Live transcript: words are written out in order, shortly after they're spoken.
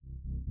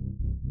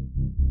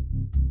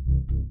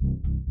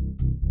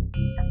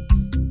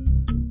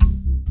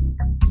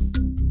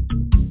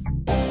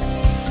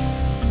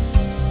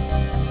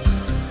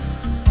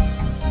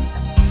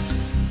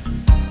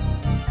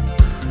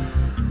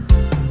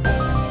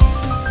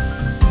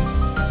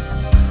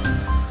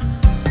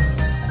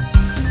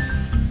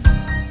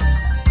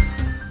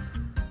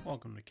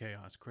Welcome to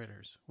Chaos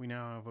Critters. We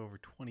now have over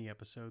 20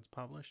 episodes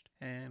published,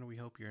 and we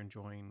hope you're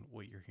enjoying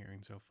what you're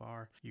hearing so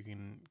far. You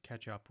can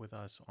catch up with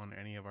us on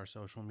any of our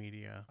social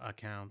media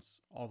accounts.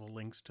 All the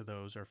links to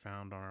those are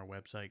found on our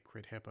website,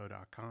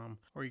 crithippo.com,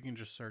 or you can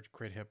just search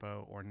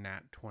crithippo or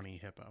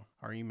nat20hippo.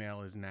 Our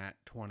email is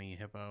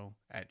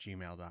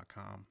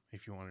nat20hippo@gmail.com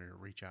if you wanted to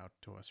reach out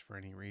to us for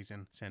any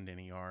reason, send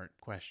any art,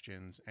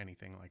 questions,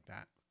 anything like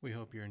that. We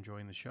hope you're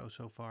enjoying the show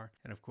so far,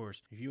 and of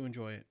course, if you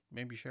enjoy it,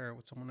 maybe share it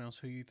with someone else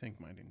who you think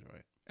might enjoy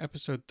it.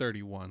 Episode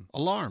 31.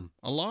 Alarm!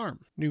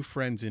 Alarm! New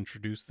friends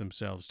introduce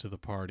themselves to the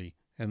party,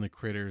 and the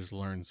critters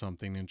learn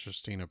something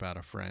interesting about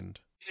a friend.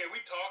 Yeah, we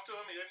talked to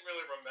him. He didn't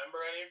really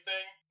remember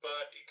anything,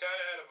 but he kind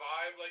of had a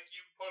vibe like you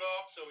put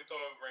off, so we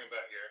thought we'd bring him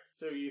back here.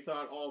 So you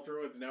thought all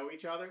druids know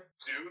each other?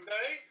 Do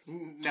they?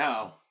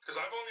 No. Because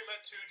I've only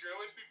met 2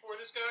 druids before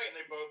this guy, and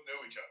they both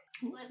know each other.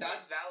 Listen,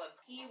 That's valid.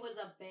 he was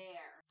a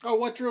bear. Oh,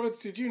 what druids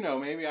did you know?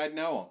 Maybe I'd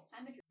know them.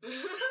 I'm a druid.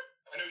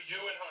 I knew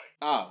you and Honey.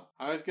 Oh,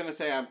 I was going to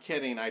say I'm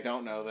kidding. I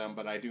don't know them,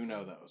 but I do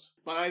know those.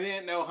 But I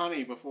didn't know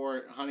Honey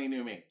before Honey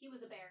knew me. He was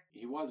a bear.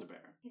 He was a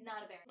bear. He's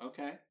not a bear.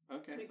 Okay.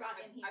 We brought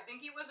him here. I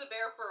think he was a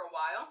bear for a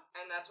while,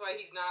 and that's why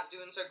he's not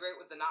doing so great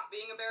with the not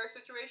being a bear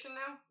situation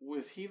now.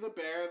 Was he the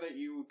bear that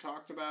you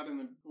talked about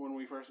when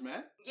we first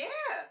met?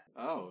 Yeah!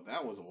 Oh,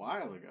 that was a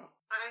while ago.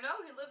 I know,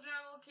 he lived in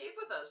our little cave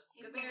with us.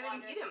 He's Good thing been I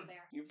longer didn't eat as a him.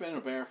 bear. You've been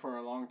a bear for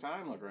a long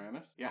time,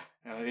 Legranis. Yeah,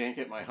 and I didn't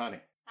get my honey.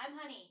 I'm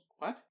Honey.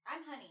 What?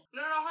 I'm Honey.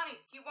 No, Honey.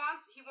 He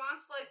wants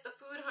like the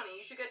food, Honey.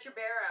 You should get your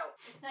bear out.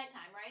 It's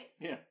nighttime, right?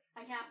 Yeah.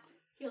 I cast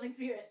Healing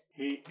Spirit.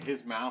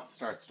 His mouth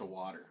starts to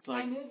water. It's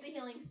I like, move the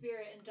Healing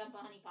Spirit and jump a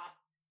honey pot.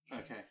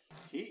 okay.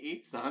 He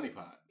eats the honey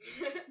pot.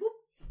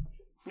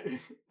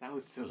 That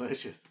was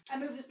delicious. I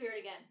move the spirit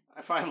again.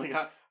 I finally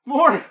got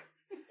more.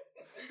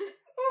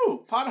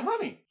 Ooh, pot of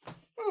honey.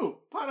 Ooh,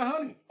 pot of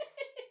honey.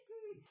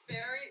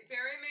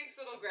 Barry makes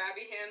little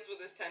grabby hands with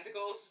his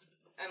tentacles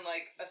and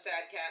like a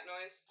sad cat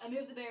noise. I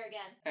move the bear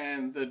again.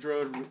 And the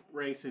druid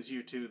races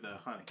you to the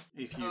honey.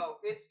 Oh,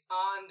 it's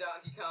on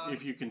Donkey Kong.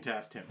 If you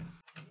contest him.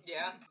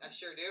 Yeah, I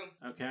sure do.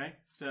 Okay,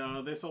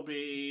 so this will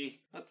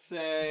be, let's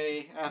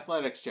say,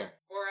 athletics check.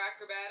 Or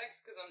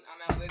acrobatics, because I'm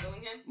out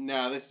wiggling him.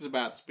 No, this is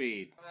about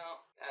speed.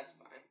 Well, that's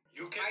fine.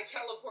 You can I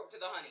teleport to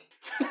the honey.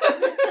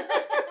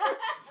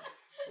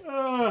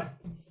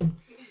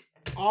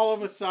 All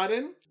of a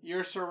sudden,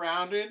 you're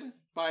surrounded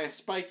by a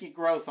spiky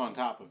growth on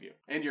top of you,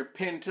 and you're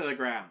pinned to the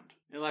ground,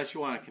 unless you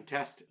want to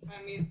contest it.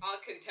 I mean, I'll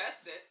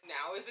contest it.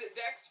 Now, is it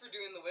Dex for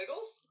doing the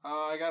wiggles?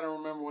 I gotta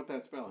remember what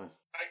that spell is.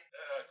 I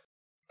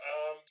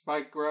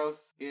Spike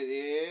growth. It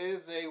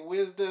is a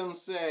wisdom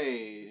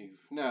save.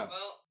 No,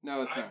 Well,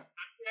 it's not.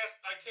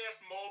 I cast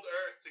Mold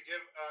Earth to give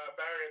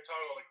Barry a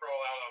tunnel to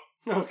crawl out of.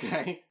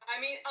 Okay. I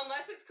mean,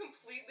 unless it's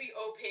completely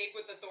opaque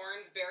with the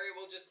thorns, Barry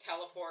will just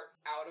teleport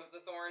out of the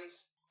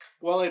thorns.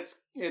 Well, it's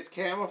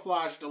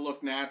camouflaged to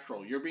look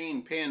natural. You're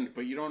being pinned,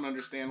 but you don't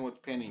understand what's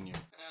pinning you.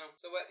 Oh,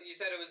 so what, you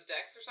said it was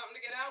Dex or something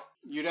to get out?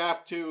 You'd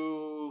have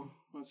to,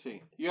 let's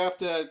see. You have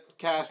to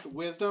cast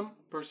Wisdom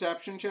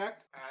Perception check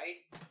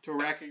Aight. to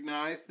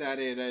recognize that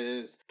it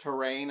is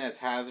terrain as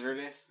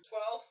hazardous.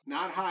 12.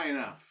 Not high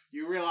enough.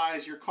 You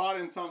realize you're caught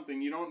in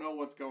something. You don't know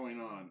what's going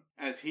on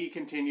as he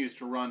continues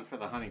to run for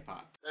the honey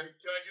pot. Can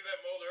I do that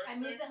Mold Earth I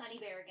thing? move the honey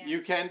bear again.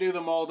 You can do the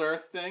mold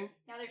earth thing.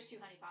 Now there's 2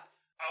 honey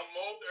pots. I'll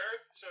Mold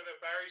Earth so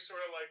that Barry sort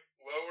of like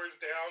lowers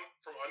down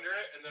from under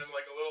it, and then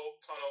like a little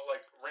tunnel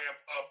like ramp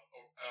up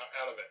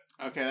out of it.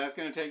 Okay, that's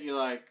going to take you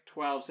like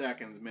 12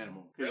 seconds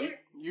minimum. Because Really?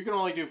 you can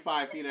only do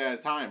 5 feet at a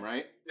time,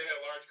 right? Yeah,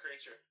 large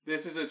creature.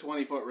 This is a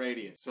 20-foot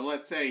radius. So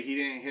let's say he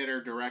didn't hit her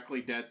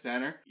directly dead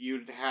center.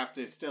 You'd have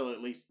to still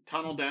at least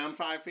tunnel down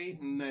 5 feet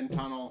and then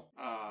tunnel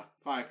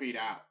 5 feet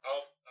out.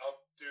 I'll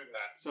do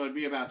that. So it'd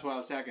be about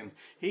 12 seconds.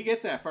 He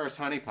gets that first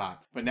honey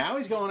pot. But now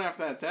he's going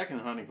after that second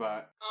honey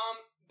pot.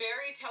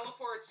 Barry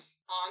teleports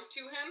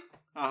onto him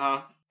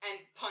Uh-huh. and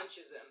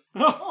punches him.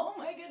 Oh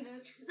my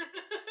goodness.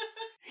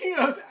 He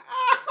goes,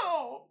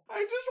 ow!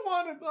 I just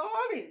wanted the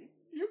honey.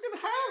 You can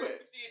have it.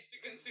 Proceeds to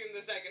consume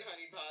the second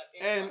honey pot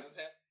in And- front of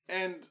him.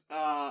 And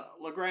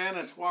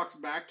Legranis walks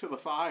back to the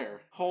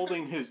fire,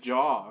 holding his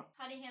jaw.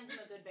 Honey hands him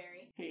a good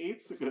berry. He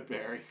eats the good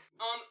berry.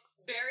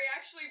 Barry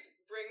actually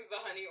brings the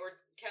honey, or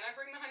can I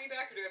bring the honey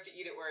back, or do I have to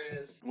eat it where it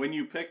is? When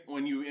you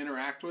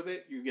interact with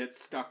it, you get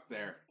stuck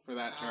there for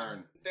that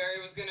turn.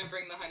 Barry was gonna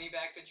bring the honey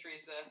back to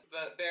Teresa,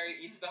 but Barry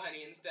eats the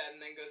honey instead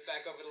and then goes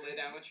back over to lay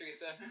down with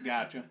Teresa.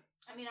 Gotcha.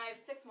 I mean, I have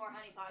 6 more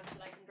honey pots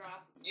that I can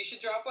drop. You should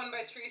drop one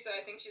by Teresa.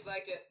 I think she'd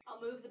like it. I'll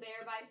move the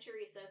bear by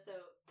Teresa so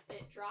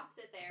it drops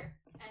it there.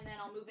 And then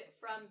I'll move it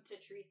from to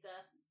Teresa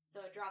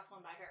so it drops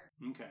one by her.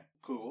 Okay.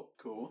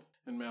 Cool.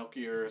 And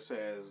Melchior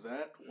says,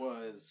 that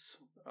was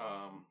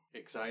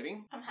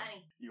exciting? I'm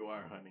Honey. You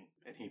are Honey.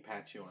 And he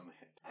pats you on the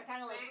head. I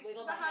kind of like Thanks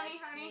wiggle for my honey,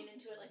 head, honey. lean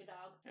into it like a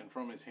dog. And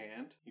from his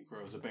hand, he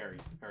grows a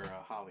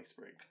holly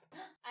sprig.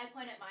 I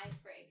point at my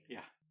sprig.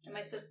 Yeah. Am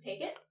I supposed to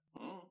take it?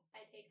 Mm,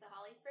 I take the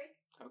holly sprig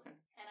okay.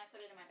 and I put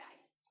it in my bag.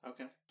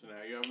 Okay. So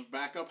now you have a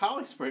backup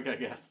holly sprig, I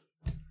guess.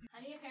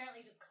 Honey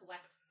apparently just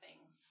collects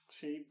things.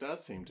 She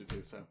does seem to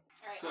do so.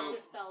 Alright, So- I'll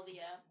dispel the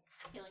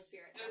healing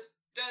spirit now.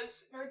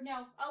 Does Or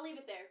no, I'll leave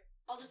it there.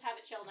 I'll just have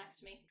it chill next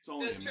to me. It's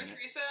only does a minute.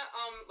 Teresa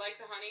like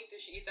the honey?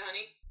 Does she eat the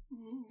honey?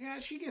 Yeah,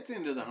 she gets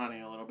into the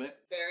honey a little bit.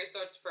 Barry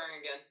starts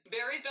purring again.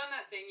 Barry's done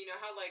that thing, you know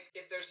how like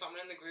if there's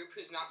someone in the group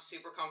who's not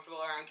super comfortable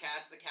around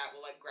cats, the cat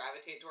will like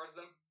gravitate towards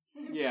them.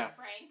 Yeah.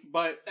 Frank.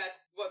 But That's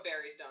what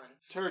Barry's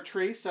done.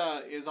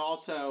 Teresa is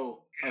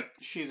also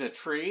she's a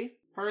tree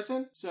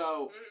person,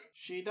 so Mm.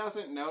 she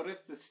doesn't notice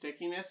the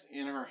stickiness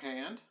in her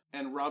hand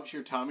and rubs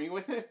your tummy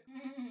with it.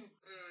 Mm.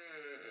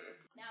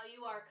 Now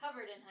you are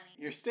covered in honey.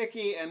 You're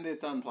sticky and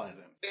it's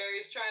unpleasant.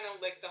 Barry's trying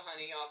to lick the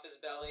honey off his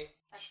belly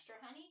Extra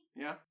honey?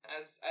 Yeah.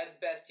 as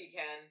best he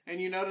can. And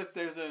you notice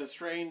there's a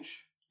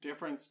strange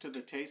difference to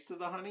the taste of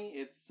the honey.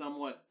 It's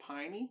somewhat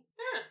piney,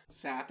 Huh.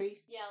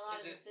 sappy, Yeah, a lot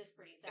Is of it this is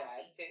pretty Bad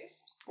sappy.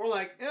 taste. or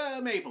like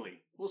mapley.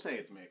 We'll say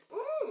it's maple.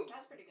 Ooh,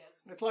 That's pretty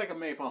good. It's like a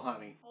maple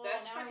honey. Oh,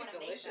 That's now I freaking want to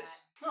make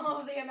delicious. that.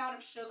 Oh, the amount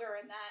of sugar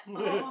in that.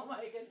 Oh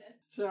my goodness.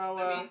 So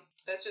I mean,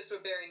 that's just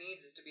what Barry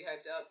needs is to be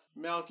hyped up.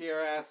 Melchior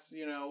asks,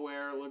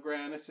 where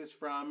Legranis is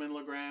from, and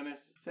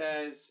Legranis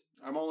says,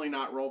 I'm only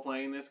not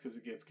role-playing this because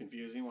it gets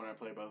confusing when I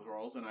play both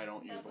roles and I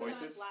don't use That's what I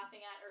voices. was laughing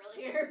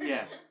at earlier.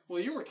 Yeah.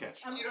 Well, you were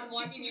catching. I'm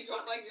watching you you don't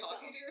talk like to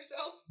talking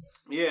yourself.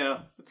 to yourself? Yeah,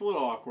 it's a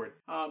little awkward.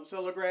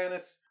 So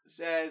Legranis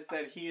says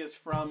that he is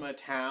from a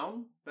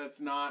town that's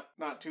not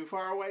too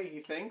far away, he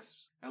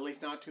thinks. At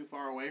least not too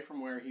far away from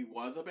where he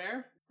was a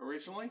bear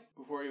originally,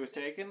 before he was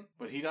taken.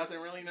 But he doesn't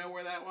really know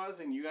where that was,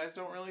 and you guys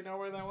don't really know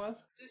where that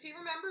was? Does he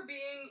remember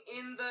being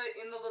in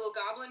the little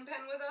goblin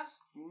pen with us?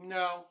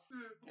 No.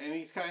 Hmm. And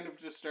he's kind of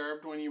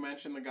disturbed when you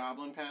mention the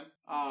goblin pen.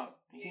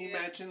 He Yeah.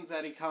 mentions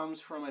that he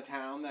comes from a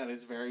town that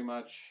is very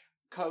much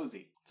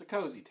cozy. It's a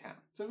cozy town.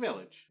 It's a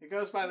village. It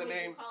goes by the Would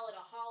name... you call it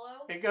a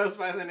hollow? It goes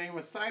by the name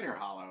of Cider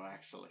Hollow,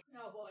 actually.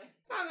 Oh boy.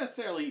 Not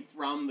necessarily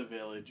from the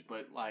village,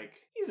 but like,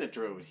 he's a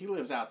druid. He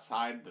lives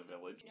outside the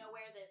village. You know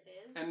where this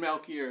is? And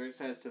Melchior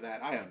says to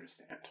that, I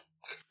understand.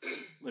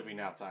 Living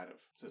outside of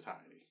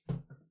society.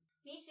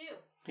 Me too.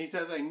 He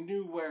says, I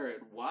knew where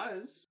it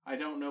was. I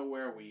don't know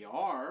where we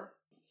are.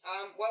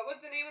 What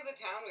was the name of the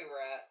town we were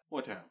at?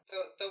 What town?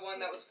 The one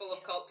that was full of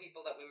cult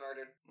people that we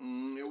murdered.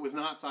 It was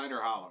not Cider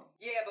Hollow.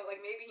 Yeah, but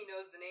like maybe he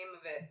knows the name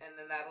of it, and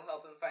then that'll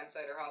help him find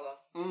Cider Hollow.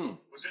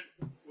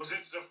 Was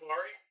it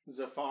Zafari?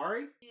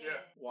 Zafari? Yeah.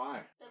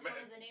 Why? That's one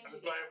of the names you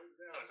Is gave us.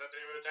 that the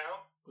name of the town?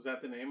 Was that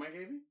the name I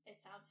gave you? It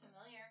sounds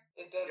familiar.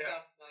 It does Yeah.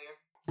 sound familiar.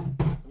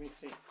 Let me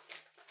see.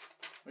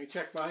 Let me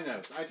check my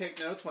notes. I take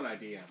notes when I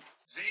DM.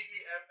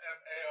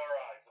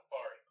 Zeffari,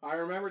 Zafari. I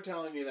remember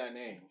telling you that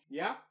name.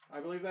 Yeah, I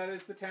believe that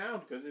is the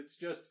town, because it's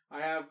just,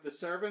 I have the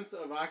servants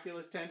of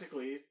Oculus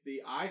Tentacles,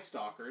 the Eye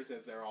Stalkers,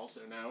 as they're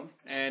also known,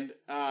 and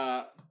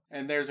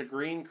there's a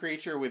green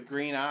creature with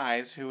green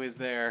eyes who is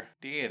their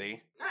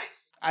deity.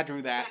 Nice. I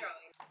drew that.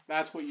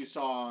 That's what you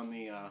saw on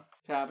the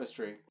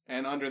tapestry.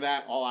 And under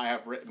that, all I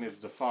have written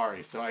is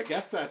Zafari, so I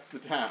guess that's the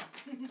town.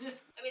 I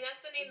mean,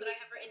 that's the name that I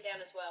have written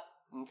down as well.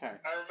 Okay.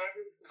 I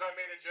remember because I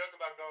made a joke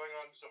about going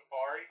on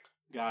safari.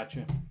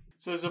 Gotcha.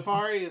 So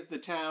Zafari is the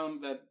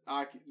town that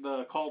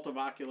the cult of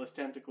Oculus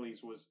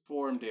Tentacles was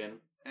formed in,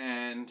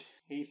 and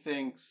he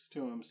thinks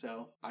to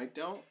himself,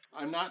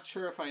 I'm not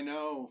sure if I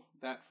know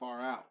that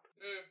far out.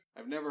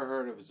 I've never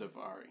heard of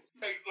Zafari.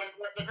 Hey, like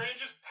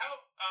Lagrange's, how,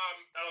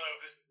 I don't know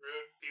if this is a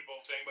rude people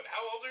thing, but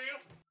how old are you?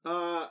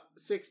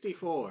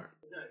 64.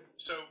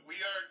 So we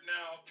are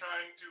now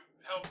trying to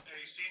help a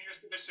senior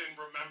citizen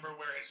remember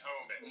where his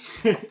home is.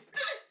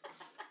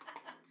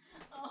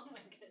 Oh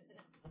my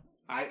goodness.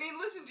 I mean,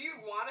 listen, do you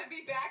want to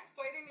be back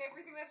fighting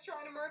everything that's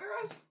trying to murder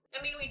us? I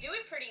mean, we do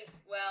it pretty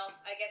well.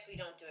 I guess we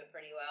don't do it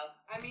pretty well.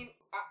 I mean,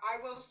 I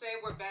will say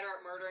we're better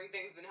at murdering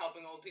things than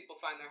helping old people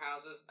find their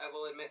houses. I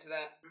will admit to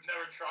that. We've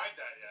never tried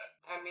that yet.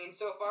 I mean,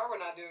 so far we're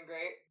not doing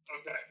great.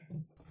 Okay.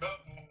 But,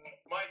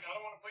 Mike, I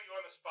don't want to put you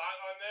on the spot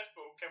on this,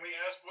 but can we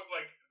ask what,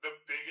 like, the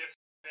biggest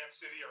damn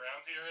city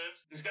around here is?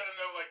 He's got to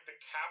know, like, the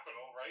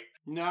capital, right?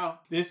 No,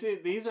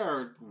 these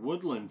are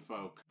woodland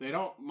folk. They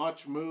don't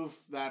much move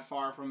that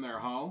far from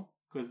their home,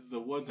 because the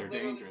woods are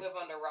Literally dangerous.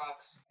 live under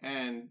rocks.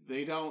 And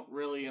they don't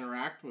really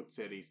interact with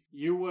cities.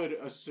 You would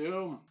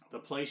assume the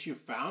place you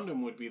found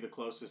him would be the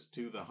closest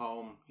to the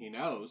home he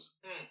knows,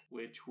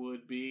 which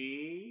would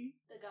be...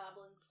 The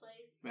goblin's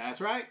place.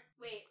 That's right.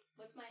 Wait,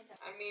 what's my intention?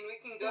 I mean, we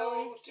can So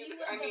go if to he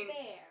the. was I a mean,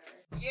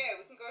 bear. yeah,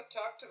 we can go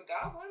talk to the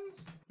goblins.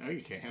 No,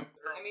 you can't.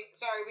 I mean,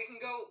 sorry, we can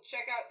go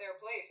check out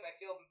their place. I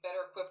feel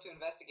better equipped to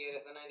investigate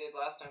it than I did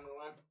last time we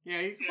went.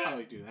 Yeah, you could Yeah.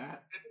 probably do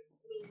that.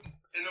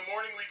 In the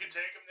morning, we could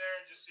take him there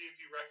and just see if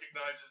he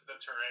recognizes the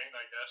terrain,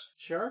 I guess.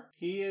 Sure.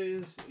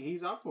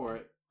 He's up for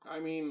it. I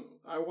mean,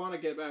 I want to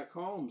get back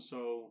home,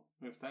 so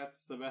if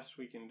that's the best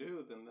we can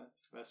do, then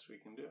that's the best we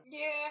can do.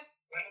 Yeah.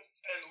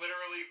 And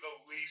literally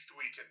the least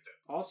we can do.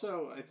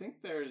 Also, I think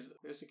there's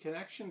a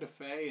connection to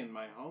Faye in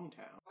my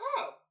hometown.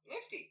 Oh,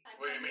 nifty. I'm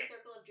What do you from the mean?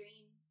 Circle of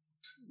Dreams.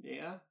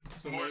 Yeah?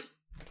 So More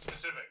may-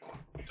 specific.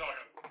 You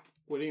talking?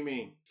 what do you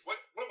mean?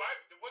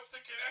 What's the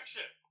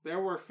connection? There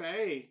were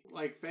Faye.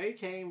 Like, Faye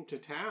came to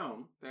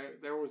town.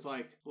 There was,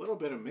 like, a little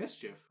bit of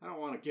mischief. I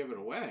don't want to give it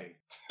away.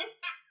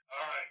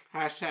 All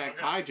right. Hashtag Okay.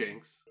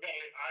 hijinks.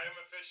 Okay, I am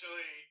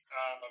officially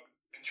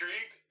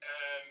intrigued,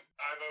 and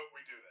I vote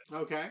we do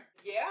this. Okay.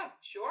 Yeah,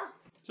 sure.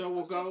 So I we'll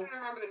was still go. trying to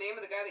remember the name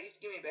of the guy that used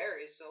to give me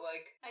berries, so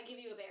like, I give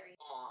you a berry.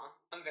 aw,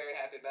 I'm very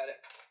happy about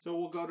it. So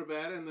we'll go to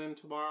bed, and then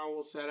tomorrow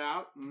we'll set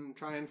out and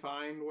try and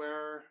find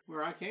where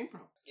I came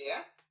from.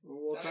 Yeah?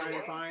 We'll Sounds try and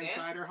good. find Yeah.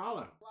 Cider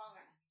Hollow. Long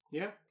rest.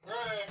 Yeah.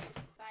 Right.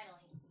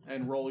 Finally.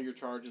 And roll your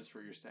charges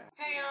for your staff.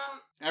 Hey,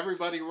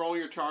 Everybody, roll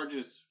your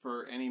charges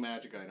for any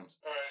magic items.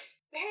 All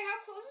right. hey,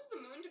 how close is the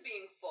moon to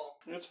being full?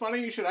 It's funny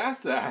you should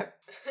ask that.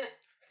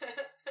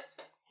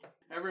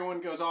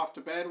 Everyone goes off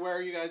to bed. Where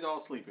are you guys all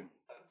sleeping?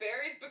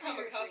 Barry's become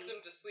Under a tree.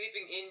 accustomed to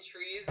sleeping in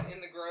trees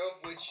in the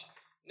grove, which,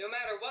 no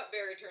matter what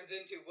Barry turns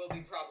into, will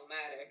be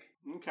problematic.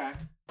 Okay.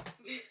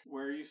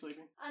 Where are you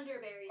sleeping? Under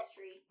Berry's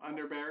tree.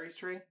 Under Barry's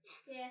tree?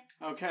 Yeah.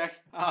 Okay.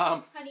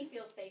 Honey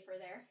feels safer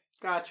there.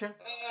 Gotcha.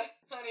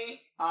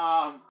 Honey.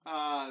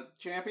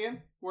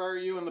 Champion, where are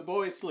you and the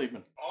boys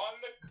sleeping? On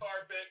the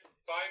carpet,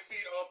 5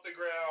 feet off the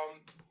ground,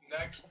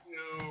 next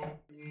to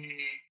the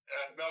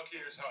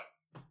Melchior's hut.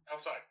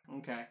 Outside.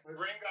 Okay. My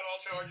ring got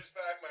all charges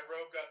back. My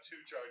robe got 2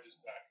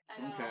 charges back. I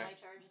got Okay. all my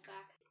charges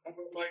back.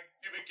 My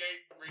cubic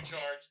gate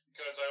recharged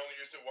because I only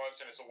used it once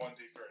and it's a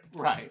 1d3.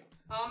 Right.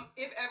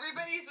 If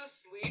everybody's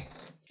asleep,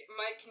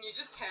 Mike, can you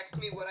just text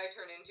me what I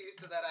turn into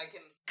so that I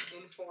can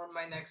inform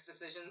my next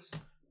decisions?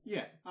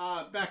 Yeah.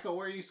 Becca,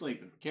 where are you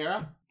sleeping?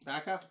 Kara?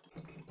 Becca?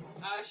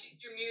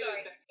 You're muted.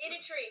 Sorry. In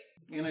a tree.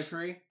 In a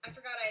tree? I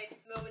forgot I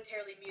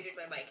momentarily muted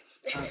my mic.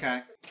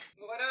 Okay.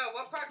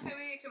 What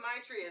proximity to my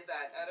tree is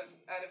that?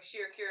 Out of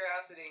sheer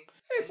curiosity.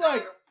 It's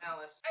like,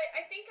 Alice.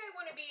 I think I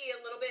want to be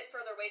a little bit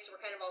further away, so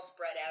we're kind of all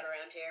spread out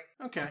around here.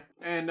 okay.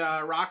 And,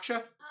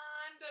 Raksha?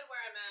 I'm good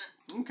where I'm at.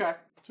 Okay.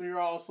 So you're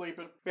all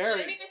sleeping. Do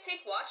Barry, you need to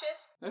take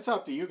watches? that's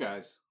up to you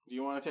guys. Do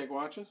you want to take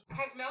watches?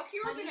 Has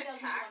Melchior Honey been doesn't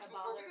attacked wanna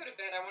before we bother. go to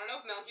bed? I want to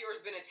know if Melchior's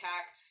been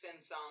attacked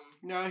since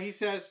No, he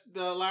says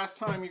the last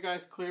time you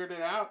guys cleared it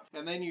out,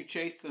 and then you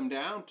chased them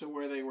down to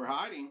where they were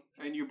hiding,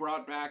 and you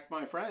brought back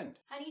my friend.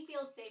 Honey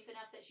feels safe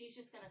enough that she's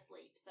just gonna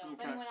sleep. So if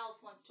Okay. anyone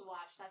else wants to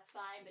watch, that's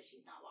fine, but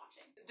she's not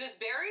watching. Does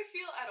Barry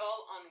feel at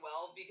all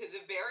unwell? Because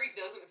if Barry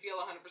doesn't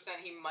feel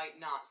 100%, he might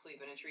not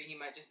sleep in a tree. He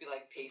might just be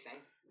like pacing.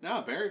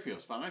 No, Barry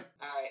feels fine.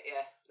 Alright,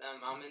 yeah.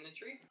 I'm in the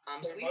tree.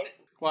 I'm Hey, sleeping.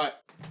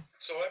 What?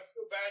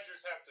 Celestial badgers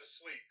have to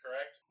sleep,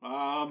 correct?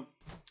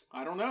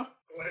 I don't know.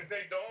 Well, if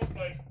they don't,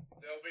 like,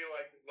 they'll be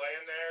like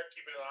laying there,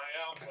 keeping an eye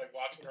out, like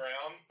watching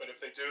around. But if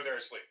they do, they're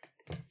asleep.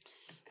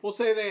 We'll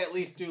say they at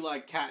least do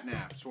like cat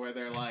naps, where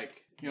they're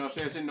like, you know, if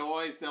there's a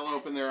noise, they'll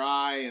open their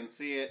eye and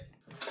see it.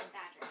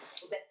 Badger.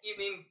 You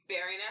mean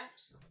Barry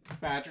naps?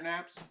 Badger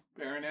naps,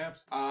 bear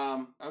naps.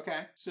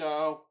 Okay.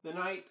 So the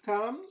night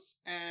comes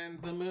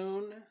and the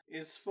moon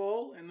is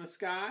full in the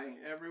sky.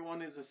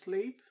 Everyone is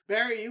asleep.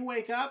 Barry, you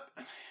wake up.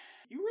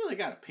 You really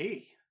gotta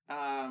pee.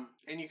 And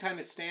you kind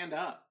of stand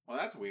up. Well,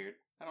 that's weird.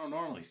 I don't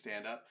normally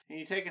stand up. And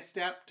you take a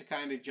step to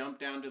kind of jump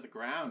down to the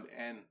ground,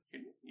 and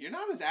you're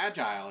not as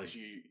agile as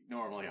you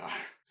normally are.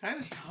 Kind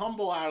of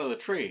tumble out of the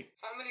tree.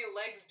 How many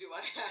legs do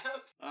I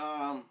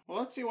have? Well,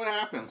 let's see what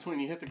happens when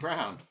you hit the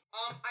ground.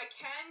 I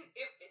can,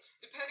 if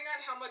depending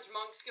on how much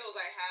monk skills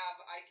I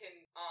have,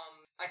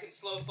 I can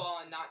slow fall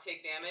and not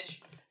take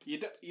damage.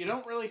 You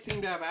don't really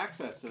seem to have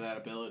access to that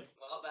ability.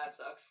 Well, that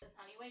sucks. Does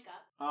Honey wake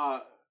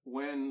up?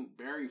 When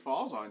Barry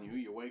falls on you,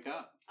 you wake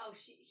up. Oh,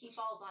 he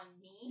falls on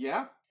me?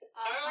 Yeah.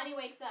 Honey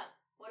wakes up.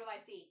 What do I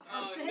see?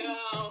 Oh Person?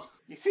 no.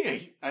 You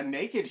see a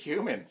naked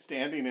human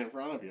standing in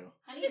front of you.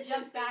 Honey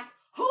jumps back.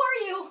 Who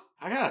are you?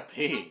 I gotta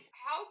pee.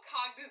 How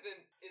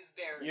cognizant is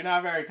Barry? You're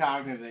not very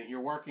cognizant. You're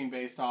working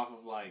based off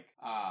of like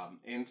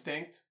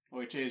instinct,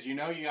 which is you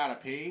gotta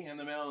pee in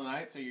the middle of the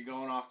night, so you're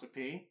going off to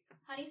pee.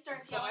 Honey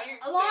starts So I yelling,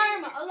 didn't alarm, say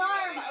anything.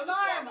 alarm, I just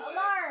alarm, walked away.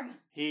 alarm.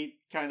 He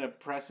kind of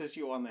presses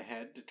you on the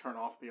head to turn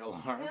off the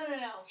alarm. No.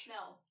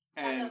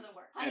 That And doesn't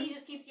work. Honey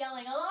just keeps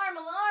yelling, alarm,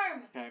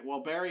 alarm. okay, well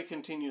Barry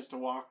continues to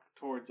walk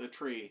towards a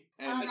tree,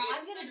 and I'm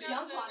gonna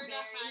jump on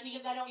Barry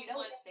because I don't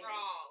know it's Barry.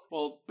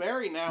 well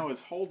Barry now is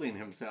holding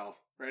himself,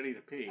 ready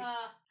to pee,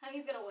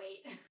 Honey's gonna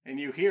wait. and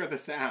you hear the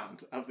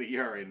sound of the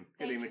urine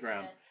Thank hitting you the for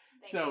ground. this.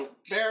 Thank So you.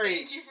 Barry,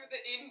 Thank you for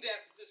the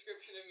in-depth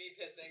description of me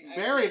pissing. I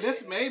Barry, appreciate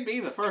this it. may be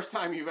the first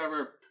time you've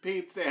ever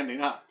peed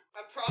standing up.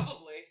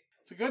 Probably.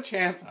 It's a good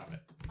chance of it.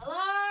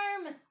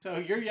 Alarm! So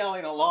you're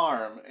yelling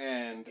alarm,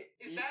 and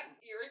Is that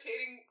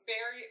irritating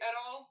Barry at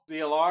all? the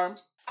alarm?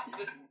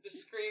 The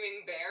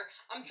screaming bear.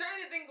 I'm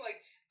trying to think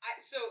like.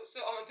 So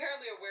I'm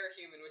apparently a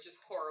werehuman, which is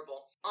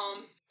horrible.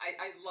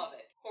 I love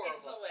it.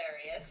 It's Horrible.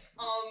 hilarious.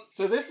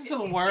 So this is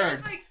a Is word.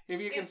 there, like, If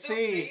you can is there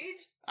see,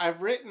 rage?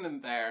 I've written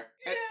it there.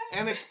 Yeah.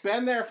 And it's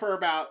been there for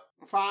about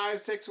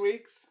 5-6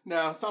 weeks.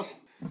 No, something.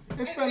 It's And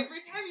been.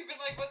 every time you've been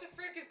like, what the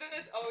frick is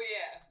this? Oh,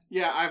 yeah.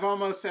 Yeah, I've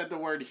almost said the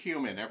word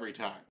human every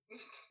time.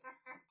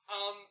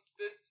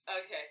 That's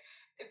okay.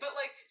 But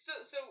like, so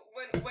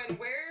when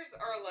wares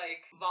are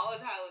like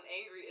volatile and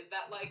angry, is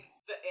that like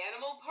the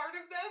animal part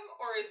of them,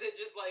 or is it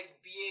just like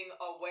being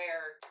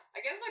aware?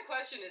 I guess my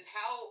question is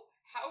how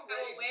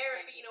ready aware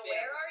of being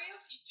aware are you?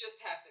 Does he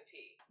just have to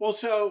pee? Well,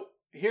 so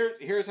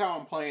here's how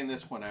I'm playing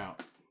this one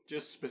out.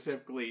 Just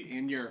specifically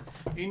in your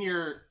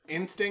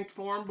instinct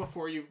form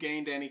before you've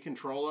gained any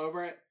control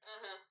over it.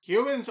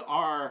 Humans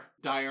are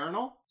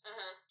diurnal,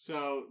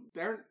 so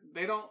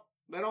they don't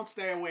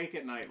stay awake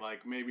at night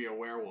like maybe a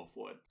werewolf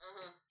would.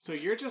 So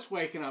you're just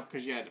waking up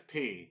because you had to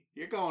pee.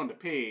 You're going to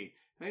pee,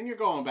 and then you're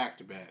going back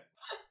to bed.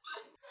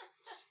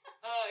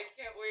 Oh, I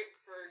can't wait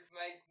for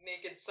my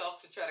naked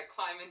self to try to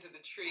climb into the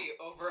tree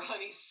over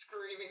Honey's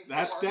screaming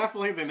That's form.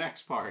 definitely the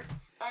next part.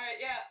 Alright,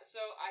 yeah, so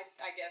I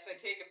guess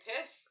I take a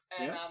piss,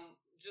 and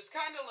just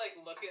kind of like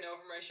looking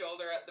over my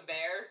shoulder at the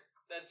bear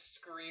that's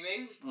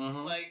screaming.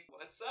 Mm-hmm. Like,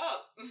 what's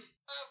up?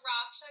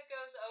 Raksha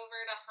goes over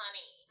to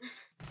Honey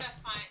to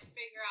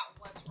figure out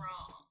what's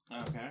wrong.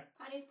 Okay.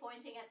 Honey's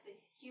pointing at the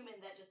human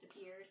that just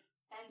appeared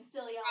and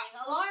still yelling,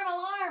 "Alarm!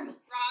 Alarm!"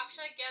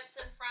 Raksha gets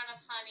in front of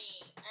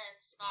Honey and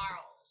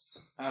snarls.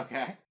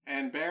 Okay.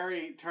 And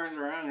Barry turns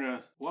around and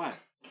goes, "What?"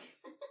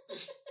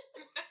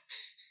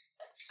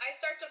 I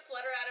start to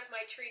flutter out of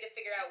my tree to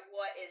figure out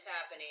what is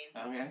happening.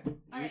 Okay.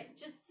 Alright,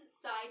 just a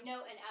side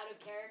note and out of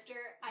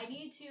character, I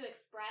need to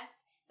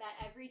express that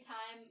every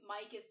time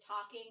Mike is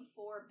talking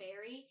for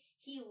Barry,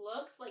 he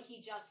looks like he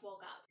just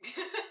woke up.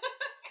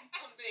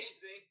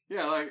 Amazing.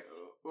 Yeah, like,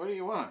 what do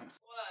you want?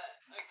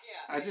 What? Like,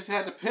 yeah. I just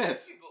had to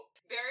piss.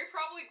 Barry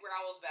probably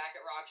growls back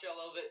at Raksha a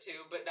little bit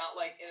too, but not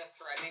like in a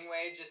threatening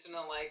way, just in a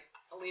like,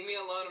 leave me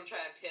alone, I'm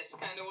trying to piss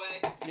kind of way.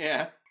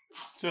 Yeah.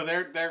 So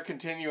they're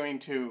continuing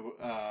to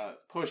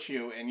push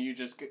you, and you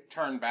just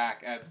turn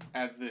back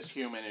as this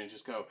human and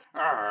just go,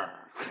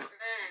 "Arr." Yeah.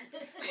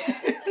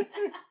 Raksha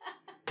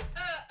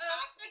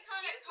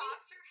kind of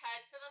cocks her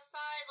head to the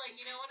side, like,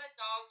 you know when a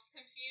dog's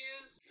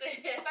confused?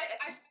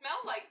 I smell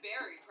like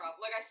Barry,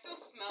 probably. Like, I still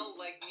smell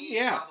like me,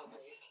 Yeah.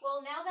 probably.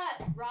 Well, now that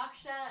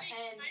Raksha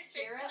and Can I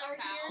figure Kira this are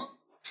here, out?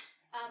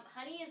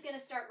 Honey is going to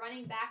start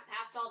running back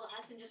past all the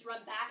huts and just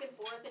run back and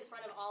forth in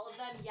front of all of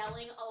them,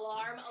 yelling,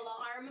 "Alarm!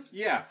 Alarm!"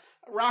 Yeah.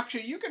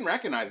 Raksha, you can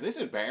recognize this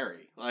is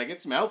Barry. Like, it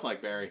smells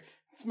like Barry.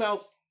 It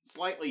smells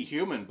slightly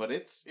human, but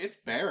it's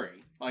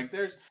Barry. Like,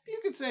 you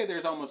could say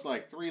there's almost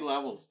like 3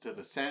 levels to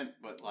the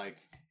scent, but like,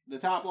 the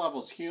top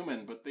level's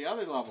human, but the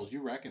other levels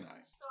you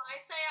recognize. So I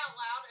say out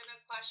loud in a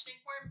questioning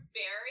form,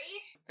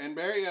 Barry? And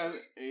Barry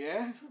goes,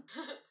 "Yeah?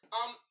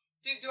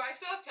 Do I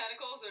still have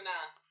tentacles or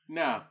not?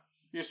 No.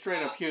 You're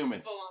straight up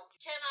human." Full on.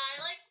 Can I,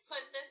 like,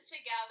 put this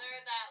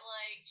together that,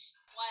 like,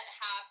 what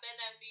happened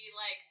and be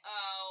like,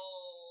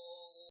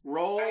 oh...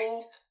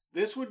 Roll.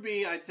 This would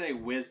be, I'd say,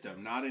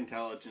 wisdom, not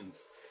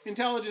intelligence.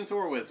 Intelligence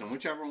or wisdom,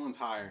 whichever one's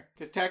higher.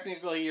 Because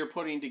technically you're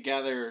putting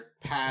together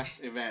past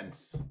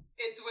events.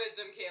 It's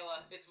wisdom,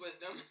 Kayla. It's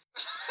wisdom.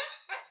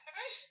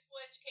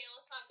 Which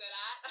Kayla's not good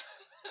at.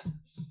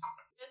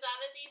 Is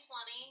that a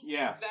D20?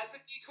 Yeah. That's a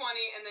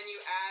D20, and then you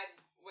add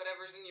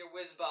whatever's in your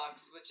whiz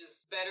box, which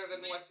is better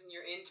than what's in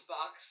your int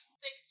box.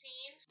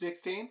 16?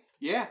 16?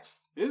 Yeah.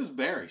 This is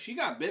Barry. She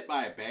got bit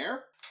by a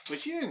bear, but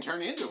she didn't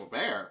turn into a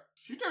bear.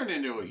 She turned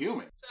into a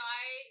human. So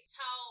I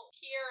tell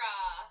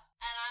Kira,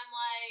 and I'm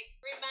like,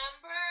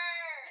 remember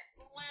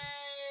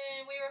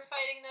when we were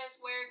fighting those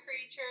were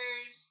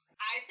creatures?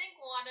 I think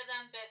one of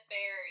them bit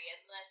Barry, and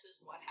this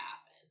is what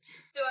happened.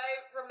 Do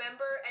I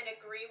remember and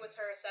agree with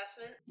her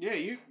assessment? Yeah,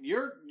 you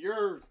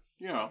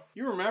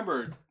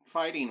remember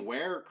fighting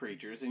were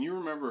creatures, and you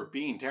remember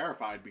being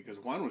terrified because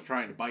one was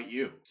trying to bite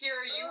you.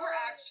 Kira, you were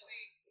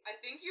actually, I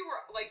think you were,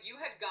 like, you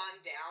had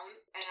gone down,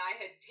 and I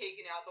had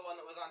taken out the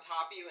one that was on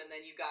top of you, and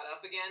then you got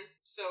up again.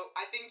 So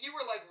I think you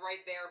were, like,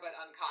 right there, but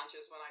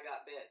unconscious when I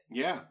got bit.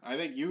 Yeah, I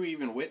think you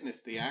even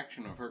witnessed the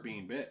action of her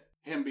being bit.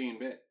 Him being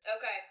bit.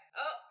 Okay.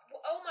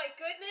 Oh my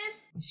goodness!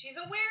 He's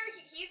a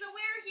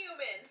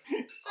human.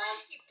 Sorry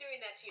to keep doing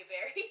that to you,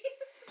 Barry.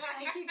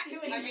 I keep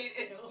doing it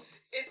too.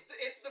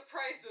 It's the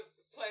price of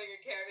playing a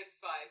character. It's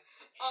fine.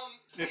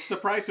 It's the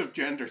price of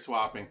gender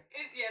swapping.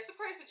 It's the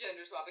price of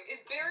gender swapping. Is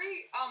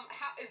Barry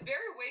is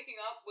Barry waking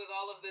up with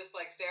all of this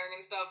like staring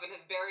and stuff, and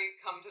has Barry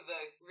come to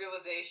the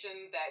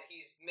realization that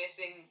he's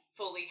missing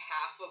fully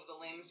half of the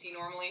limbs he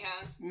normally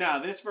has? No,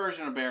 this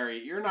version of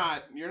Barry, you're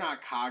not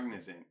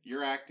cognizant.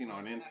 You're acting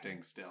on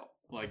instinct still.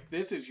 Like,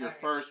 this is your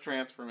Alright. first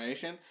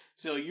transformation,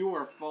 so you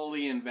are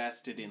fully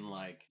invested in,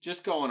 like,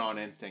 just going on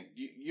instinct.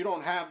 You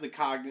don't have the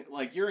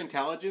like, your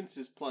intelligence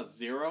is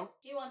 +0.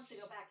 He wants to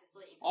go back to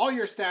sleep. All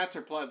your stats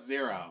are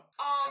 +0.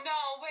 Oh no!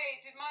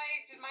 Wait, did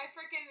my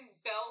freaking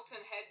belt and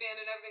headband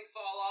and everything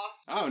fall off?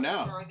 Oh, Or no.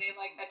 are they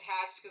like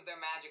attached because they're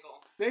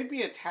magical? They'd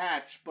be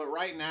attached, but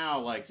right now,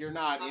 like, you're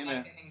not I'm in not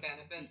a... getting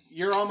benefits.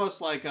 You're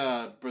almost like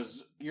a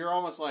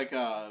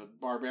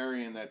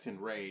barbarian that's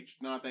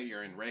enraged. Not that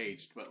you're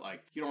enraged, but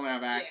like you don't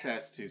have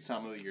access to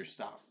some of your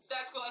stuff.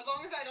 That's cool, as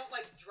long as I don't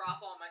like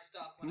drop all my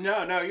stuff. when No,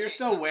 I you're change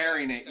still something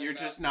wearing I'm it. You're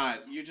concerned just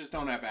not. You just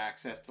don't have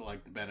access to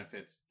like the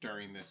benefits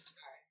during this.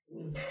 Now,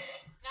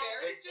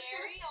 Barry's is just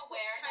Barry gonna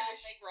aware kinda that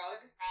they shrug.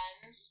 were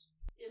friends?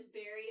 Is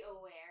Barry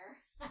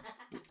aware?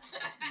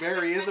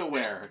 Barry is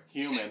aware,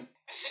 human.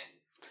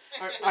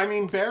 I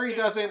mean, Barry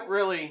doesn't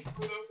really.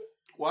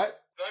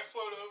 What? Did I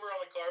float over on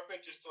the carpet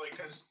just to, like,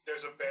 because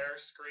there's a bear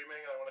screaming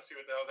and I want to see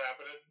what the hell's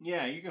happening?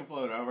 Yeah, you can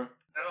float over.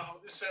 And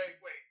I'll just say,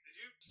 wait, did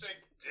you say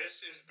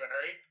this is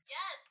Barry?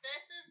 Yes,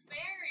 this is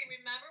Barry.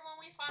 Remember when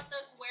we fought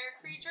those were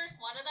creatures?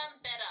 One of them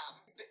bit him.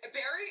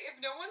 Barry, if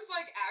no one's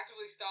like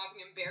actively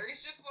stalking him,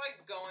 Barry's just like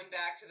going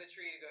back to the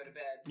tree to go to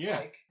bed. Yeah,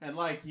 Like, and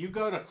like you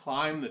go to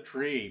climb the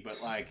tree,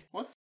 but like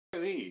what the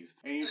are these?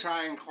 And you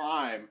try and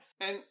climb,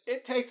 and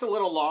it takes a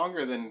little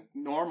longer than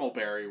normal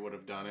Barry would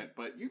have done it,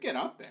 but you get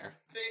up there.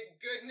 thank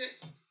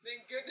goodness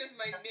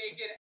my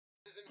naked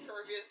ass is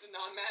impervious to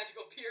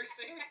non-magical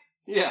piercing.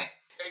 Yeah.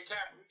 Hey,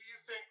 Kat, what do you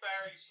think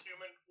Barry's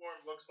human form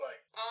looks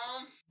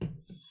like?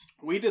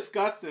 We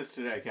discussed this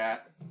today,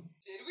 Kat.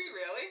 Did we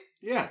really?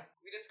 Yeah.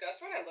 We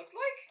discussed what I looked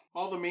like?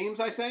 All the memes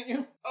I sent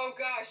you? Oh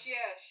gosh,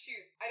 yeah,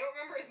 shoot. I don't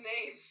remember his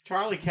name.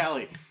 Charlie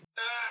Kelly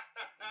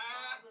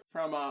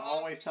from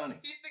Always Sunny.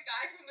 He's the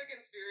guy from the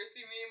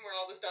conspiracy meme where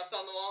all the stuff's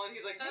on the wall and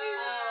he's like,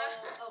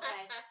 Oh,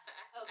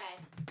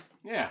 okay.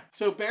 Yeah.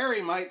 So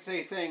Barry might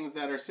say things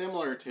that are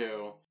similar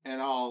to,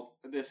 and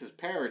this is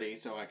parody,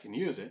 so I can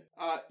use it.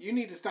 You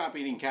need to stop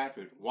eating cat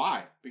food.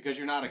 Why? Because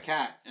you're not a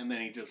cat. And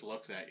then he just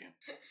looks at you.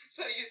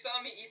 So you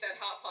saw me eat that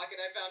Hot Pocket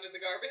I found in the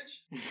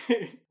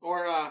garbage?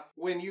 Or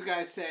when you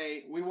guys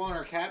say, we want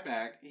our cat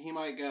back, he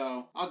might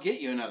go, I'll get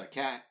you another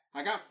cat.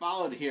 I got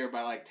followed here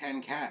by like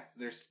 10 cats.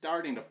 They're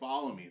starting to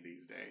follow me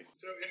these days.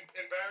 So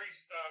in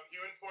Barry's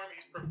human form,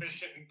 he's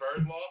proficient in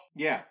bird law.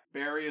 Yeah,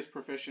 Barry is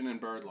proficient in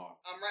bird law.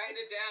 I'm writing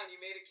it down. You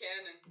made a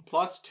canon.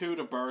 +2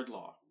 to bird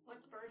law.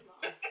 What's bird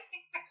law?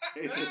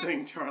 It's a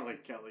thing Charlie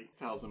Kelly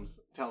tells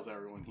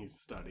everyone he's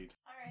studied.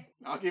 Alright.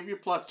 I'll give you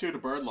 +2 to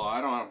bird law. I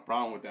don't have a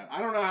problem with that.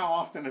 I don't know how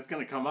often it's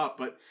going to come up,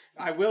 but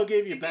I will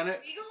give you Is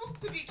Bennett. it legal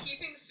to be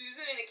keeping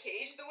Susan in a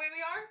cage the way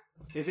we are?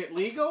 Is it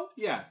legal?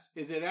 Yes.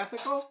 Is it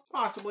ethical?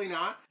 Possibly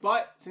not.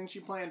 But since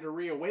you plan to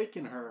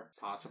reawaken her,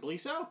 possibly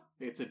so.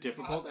 It's a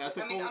difficult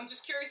ethical. I mean, I'm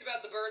just curious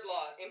about the bird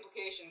law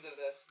implications of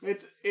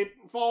this. It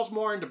falls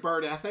more into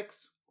bird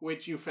ethics,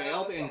 which you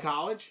failed in okay.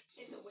 college.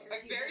 In the where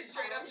Like Barry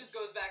straight up just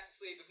goes back to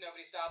sleep if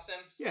nobody stops him.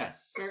 Yeah.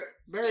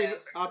 Barry's Yeah.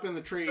 up in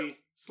the tree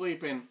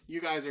sleeping. You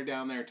guys are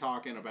down there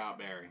talking about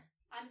Barry.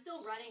 I'm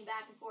still running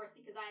back and forth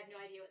because I have no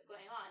idea what's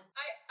going on.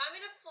 I'm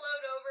gonna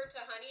float over to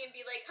Honey and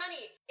be like,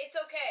 Honey, it's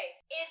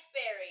okay. It's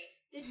Barry.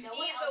 Did no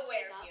one He's else a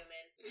wake up?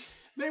 human.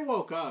 They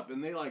woke up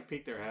and they like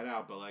peeked their head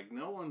out, but like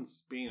no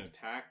one's being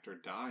attacked or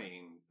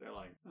dying. They're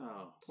like,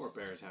 oh, poor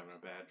Bear's having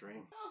a bad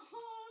dream.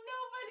 Oh,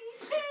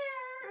 nobody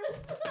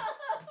cares.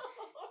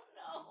 Oh,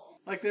 no.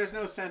 Like there's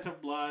no scent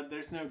of blood,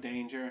 there's no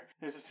danger.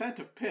 There's a scent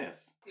of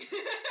piss.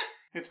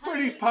 It's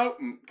pretty Honey.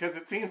 potent because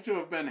it seems to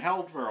have been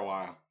held for a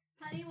while.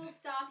 Honey will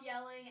stop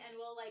yelling and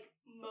will like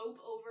mope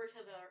over to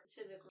the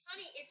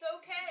Honey, it's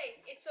okay.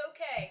 It's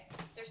okay.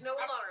 There's no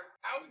alarm.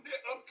 How is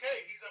it okay?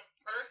 He's a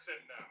person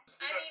now.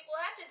 I mean,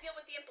 we'll have to deal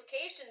with the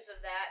implications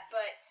of that,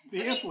 but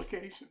The I mean,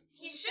 implications.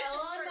 he should fell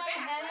just on turn my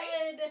back, right?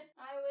 head.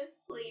 I was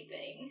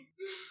sleeping.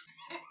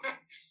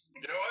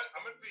 You know what?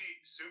 I'm gonna be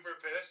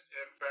super pissed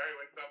if Barry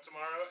wakes up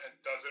tomorrow and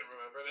doesn't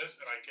remember this,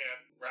 and I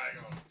can't rag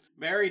on him.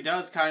 Barry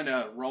does kind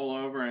of roll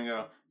over and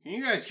go, can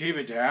you guys keep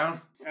it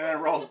down? And then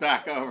rolls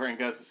back over and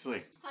goes to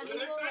sleep. Honey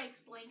will like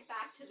slink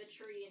back to the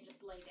tree and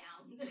just lay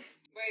down.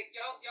 Wait,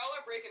 y'all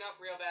are breaking up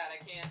real bad. I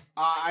can't.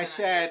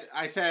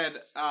 I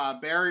said,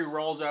 Barry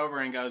rolls over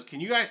and goes, can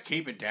you guys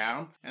keep it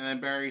down? And then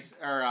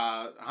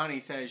Honey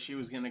says she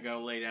was going to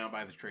go lay down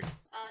by the tree.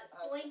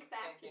 Slink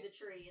back to the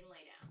tree and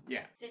lay down.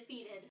 Yeah.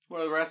 Defeated.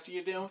 What are the rest of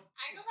you doing?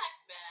 I go back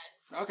to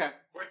bed. Okay.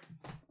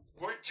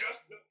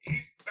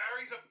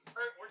 Barry's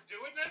we're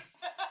doing this? It's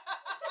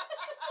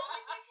not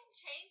like we can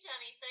change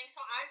anything,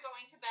 so I'm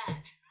going to bed.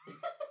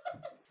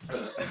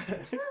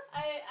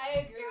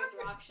 I agree with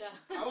Raksha.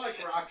 I like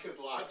Raksha's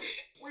logic.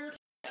 Weird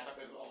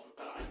happens all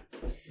the time.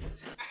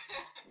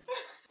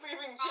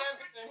 Leaving Roxanne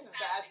Champion and his is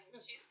sad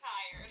because badgers. she's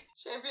tired.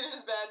 Champion and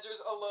his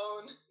badgers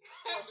alone,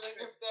 wondering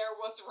if they're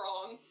what's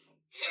wrong.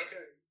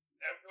 Okay.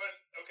 Everyone,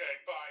 okay,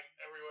 fine.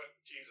 Everyone,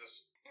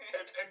 Jesus.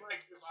 And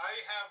like, if I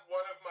have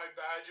one of my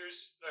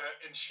badgers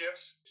in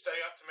shifts stay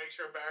up to make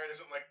sure Barry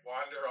doesn't like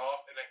wander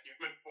off in a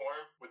human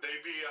form, would they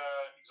be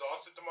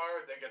exhausted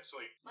tomorrow or would they get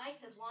sleep? Mike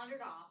has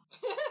wandered off.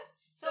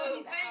 So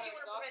Don't do kind that. of you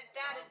want to prevent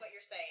that, is what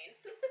you're saying.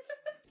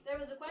 There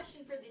was a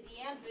question for the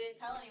DM who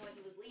didn't tell anyone he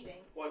was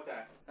leaving. What's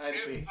that? I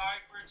had to If pee. I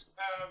were to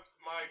have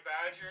my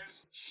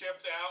badgers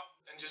shipped out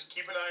and just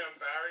keep an eye on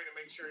Barry to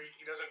make sure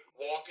he doesn't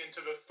walk into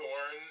the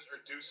thorns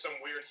or do some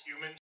weird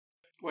human,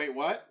 Wait,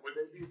 what? would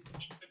they be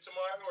sleeping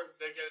tomorrow or did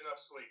they get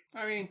enough sleep?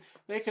 I mean,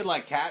 they could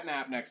like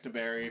catnap next to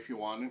Barry if you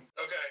wanted.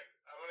 Okay,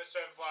 I'm gonna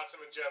send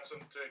Flotsam and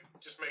Jetsam to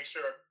just make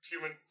sure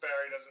human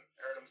Barry doesn't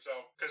hurt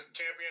himself because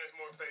Champion has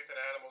more faith in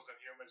animals than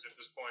humans at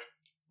this point.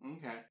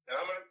 Okay. And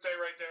I'm gonna stay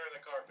right there in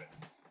the carpet.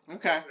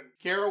 Okay.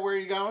 Kara, where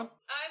are you going?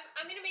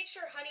 I'm gonna make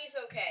sure Honey's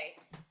okay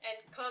and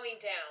calming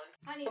down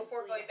Honey's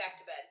before asleep. going back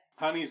to bed.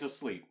 Honey's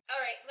asleep.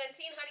 All right, when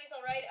seeing Honey's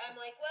all right, I'm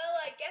like, well,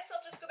 I guess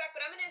I'll just go back,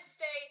 but I'm gonna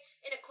stay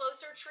in a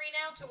closer tree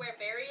now to where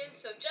Barry is,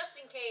 so just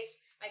in case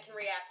I can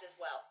react as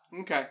well.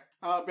 Okay.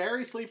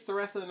 Barry sleeps the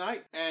rest of the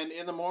night, and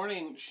in the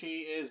morning,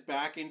 she is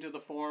back into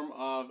the form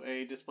of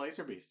a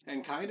displacer beast.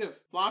 And kind of,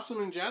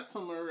 Flopsam and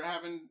Jetsam are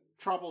having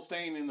trouble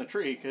staying in the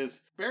tree,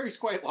 because Barry's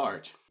quite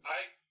large.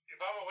 If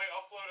I'm away,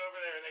 I'll float over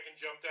there and they can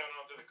jump down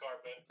onto the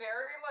carpet.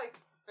 Barry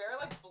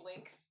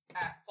blinks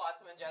at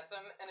Flotsam and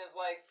Jetsam and is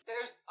like,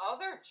 "There's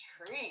other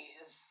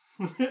trees."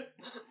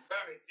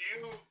 Barry,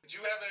 did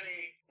you have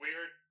any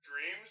weird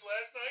dreams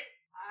last night?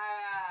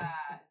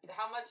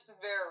 How much does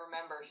Barry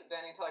remember? Do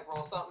I need to like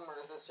roll something, or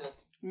is this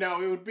just?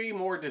 No, it would be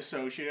more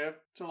dissociative.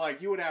 So,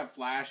 like, you would have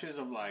flashes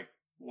of, like,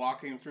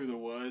 walking through the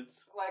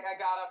woods. Like, I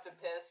got up to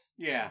piss.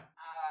 Yeah.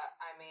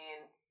 I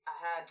mean, I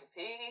had to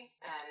pee,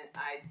 and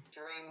I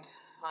dreamed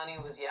Honey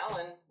was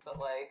yelling, but,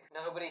 like,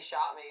 nobody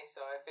shot me,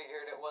 so I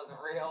figured it wasn't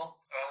real.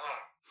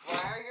 Uh-huh.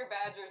 Why are your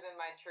badgers in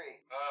my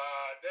tree?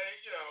 They,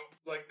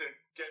 like to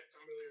get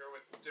familiar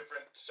with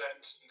different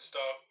scents and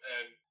stuff,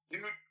 and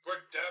you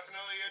were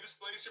definitely a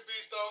displacer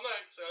beast all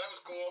night, so that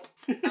was cool.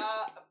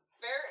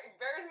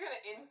 Barry's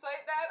gonna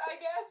insight that, I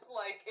guess.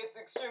 Like, it's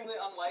extremely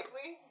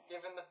unlikely,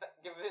 given the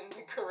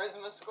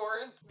charisma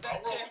scores that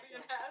I'll roll.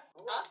 Champion has.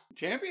 Huh?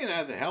 Champion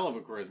has a hell of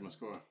a charisma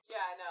score.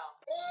 Yeah, I know.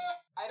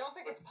 I don't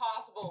think it's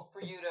possible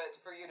for you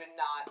to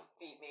not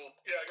beat me.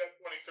 Yeah, I got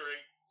 23.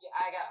 Yeah,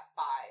 I got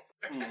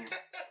a 5.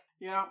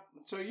 Yeah,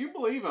 so you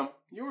believe him.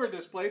 You were a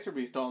displacer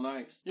beast all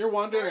night. You're Barry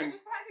wondering...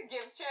 just kind of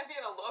gives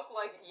Champion a look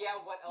like, yeah,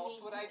 what else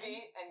would I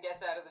be? And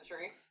gets out of the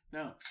tree.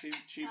 No,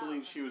 she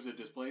believes she was a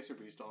displacer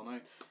beast all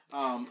night.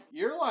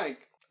 You're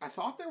like, I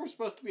thought there was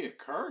supposed to be a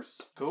curse.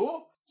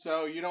 Cool.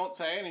 So you don't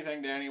say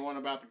anything to anyone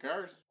about the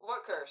curse.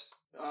 What curse?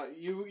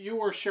 You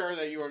were sure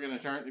that you were going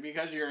to turn,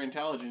 because of your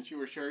intelligence, you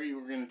were sure you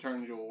were going to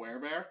turn into a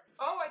werebear.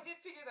 Oh, I did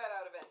figure that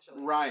out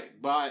eventually.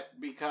 Right, but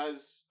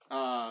because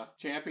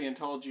Champion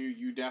told you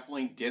you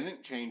definitely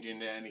didn't change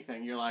into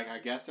anything, you're like, I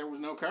guess there was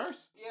no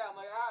curse. Yeah, I'm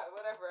like,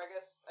 whatever.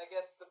 I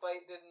guess the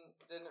bite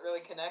didn't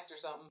really connect or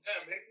something.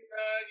 Yeah, maybe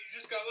you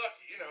just got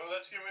lucky.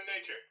 That's human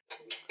nature.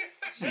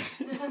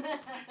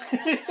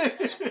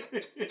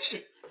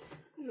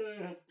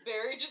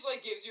 Barry just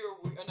like gives you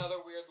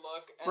another weird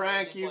look. And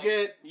Frank,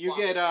 then you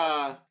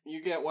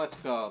get what's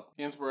called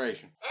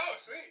inspiration. Oh,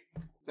 sweet.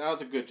 That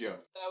was a good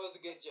joke. That was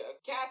a good joke.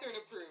 Catherine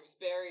approves.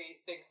 Barry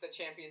thinks that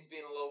Champion's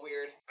being a little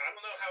weird. I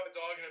don't know how a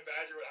dog and a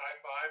badger would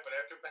high five, but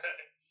after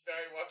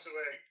Barry walks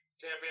away,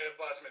 Champion and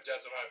Plasma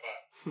Jets him high five.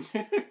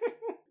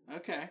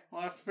 Okay,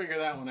 we'll have to figure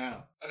that one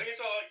out. I think it's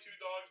all like two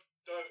dogs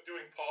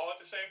doing paw at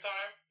the same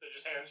time. Their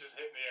hands just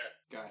hitting the air.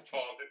 Gotcha.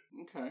 Paw did.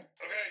 Okay.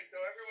 Okay, so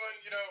everyone,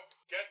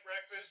 get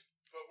breakfast,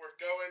 but we're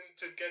going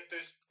to get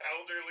this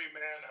elderly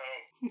man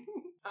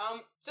home.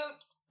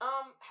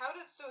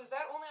 So is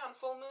that only on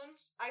full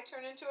moons I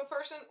turn into a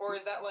person, or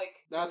is that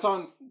like That's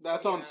on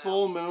Yeah.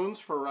 full moons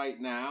for right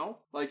now.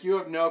 Like, you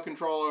have no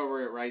control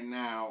over it right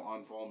now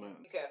on full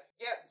moon. Okay.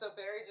 Yeah, so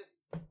Barry just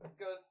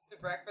goes to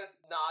breakfast,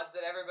 nods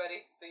at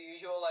everybody, the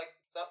usual like,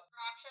 what's up?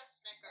 Raksha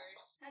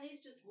snickers.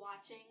 Honey's just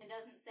watching and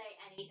doesn't say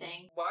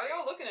anything. Why are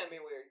y'all looking at me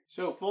weird?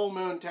 So full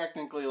moon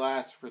technically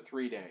lasts for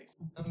 3 days.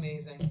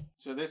 Amazing.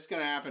 So this is going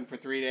to happen for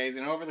 3 days,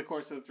 and over the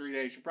course of the 3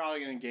 days, you're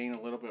probably going to gain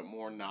a little bit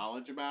more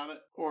knowledge about it,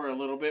 or a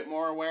little bit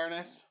more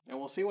awareness, and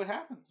we'll see what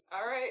happens.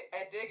 Alright,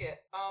 I dig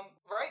it.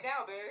 Right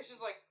now, Barry's just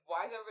like,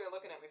 why is everybody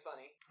looking at me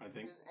funny? I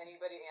think. Does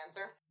anybody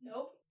answer?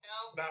 Nope.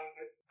 Nope. No,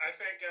 I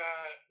think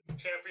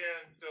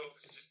Champion still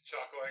is just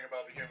chuckling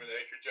about the human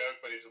nature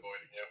joke, but he's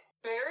avoiding you.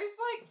 Barry's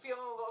like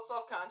feeling a little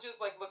self-conscious,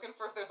 like looking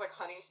for if there's like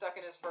honey stuck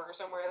in his fur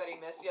somewhere that he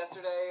missed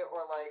yesterday,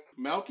 or like...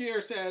 Melchior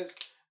says,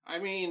 I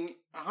mean,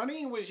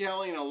 Honey was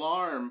yelling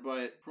alarm,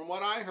 but from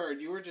what I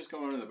heard, you were just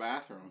going to the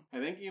bathroom. I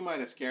think you might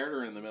have scared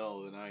her in the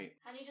middle of the night.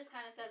 Honey just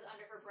kind of says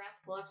under her breath,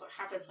 well, that's what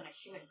happens when a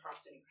human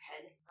drops in your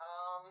head.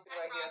 Do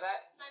I hear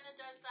that? Kind of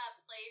does that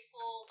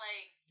playful,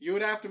 like, You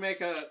would have to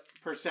make a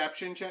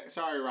perception check.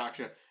 Sorry,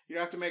 Raksha. You'd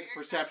have to make a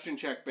perception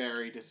check,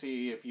 Barry, to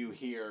see if you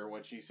hear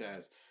what she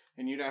says.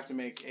 And you'd have to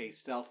make a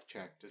stealth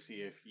check to see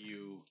if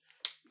you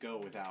go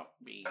without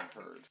being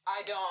heard.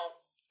 I don't.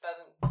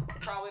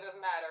 Probably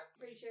doesn't matter.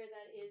 Pretty sure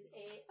that is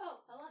a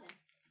 11.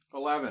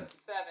 11.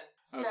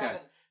 7. Okay.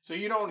 7. So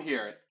you don't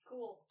hear it.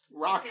 Cool.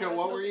 Raksha,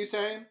 what were you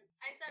saying?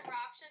 I said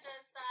Raksha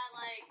does that,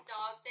 like,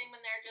 dog thing when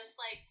they're just,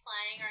 like,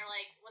 playing or,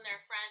 like, when they're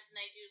friends and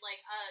they do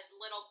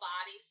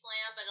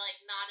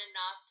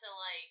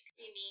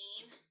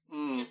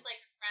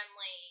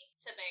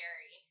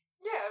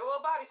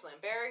body slam.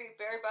 Barry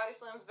body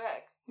slams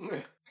back.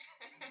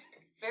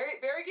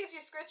 Barry gives you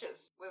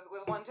scritches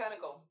with one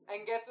tentacle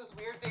and gets this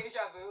weird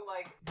deja vu,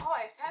 like, oh,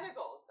 I have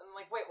tentacles. And I'm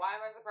like, wait, why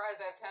am I surprised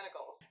I have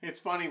tentacles? It's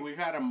funny, we've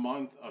had a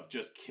month of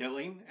just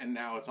killing, and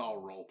now it's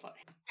all roleplay.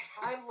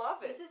 I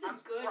love it. This is a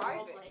good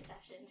roleplay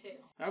session, too.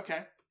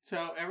 Okay,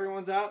 so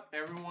everyone's up,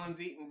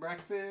 everyone's eating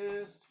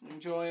breakfast,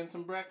 enjoying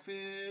some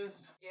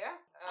breakfast. Yeah.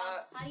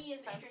 Honey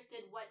is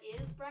interested, what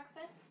is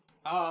breakfast?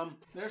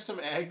 There's some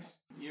eggs.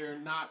 You're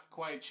not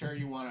quite sure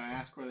you want to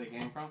ask where they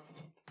came from?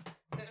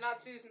 They're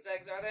not Susan's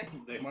eggs, are they?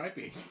 They might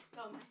be.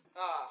 Oh my.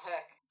 Oh,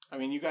 heck. I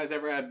mean, you guys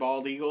ever had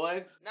bald eagle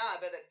eggs? Nah,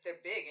 but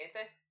they're big, ain't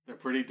they? They're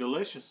pretty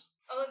delicious.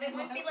 Oh, they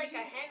wouldn't be like a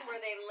hen where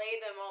they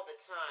lay them all the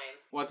time.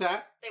 What's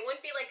that? They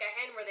wouldn't be like a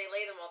hen where they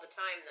lay them all the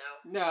time,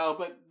 though. No,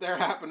 but there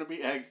happen to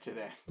be eggs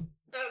today.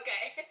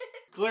 Okay.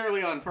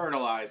 Clearly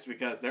unfertilized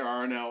because there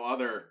are no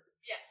other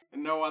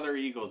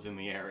eagles in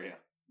the area.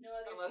 No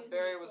other Unless Susan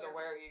Barry was a McClures.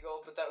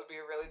 were-eagle, but that would be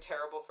a really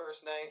terrible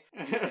first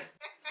night.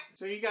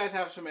 So you guys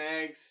have some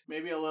eggs,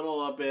 maybe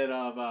a bit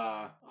of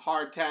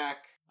hardtack.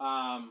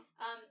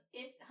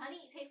 If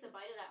Honey takes a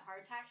bite of that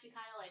hardtack, she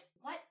kind of like,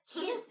 what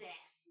is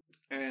this?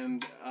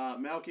 And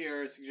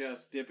Melchior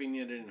suggests dipping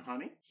it in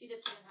honey. She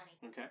dips it in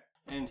honey. Okay.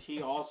 And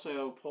he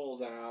also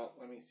pulls out,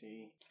 let me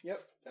see.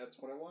 Yep, that's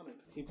what I wanted.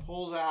 He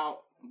pulls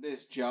out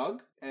this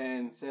jug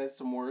and says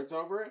some words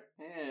over it.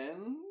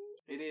 And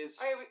it is...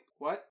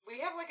 What? We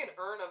have like an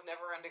urn of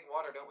never-ending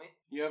water, don't we?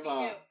 You have,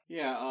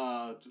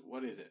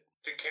 what is it?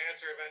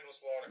 Decanter of endless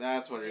water.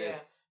 That's what it is.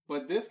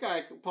 But this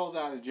guy pulls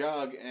out a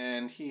jug,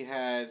 and he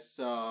has,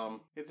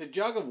 it's a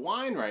jug of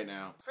wine right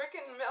now.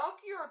 Frickin'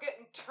 Melchior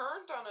getting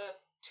turned on a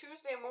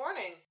Tuesday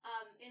morning.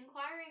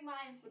 Inquiring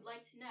minds would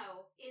like to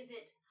know, is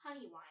it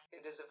honey wine?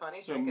 It is a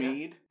funny So drink.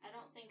 mead? I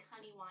don't think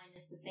honey wine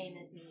is the same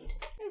as mead.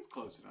 It's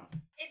close enough.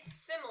 It's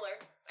similar,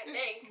 I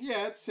think.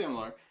 Yeah, it's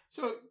similar.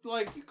 So,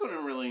 like, you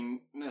couldn't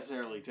really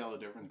necessarily tell the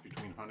difference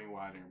between honey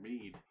wine or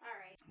mead.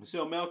 Alright.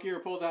 So Melchior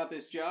pulls out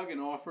this jug and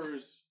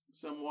offers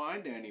some wine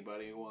to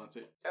anybody who wants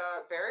it.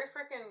 Barry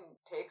frickin'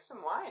 takes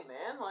some wine,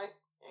 man. Like,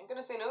 ain't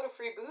gonna say no to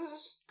free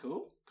booze.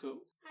 Cool.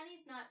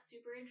 Honey's not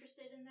super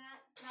interested in that.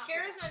 Not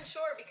Kira's for us.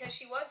 unsure because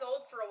she was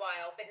old for a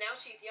while, but now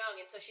she's young,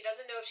 and so she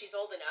doesn't know if she's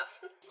old enough.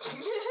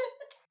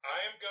 I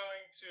am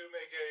going to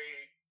make a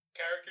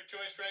character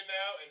choice right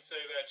now and say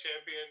that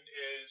champion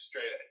is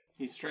straight edge.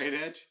 He's straight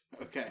edge?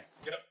 Okay.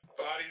 Yep,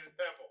 body's a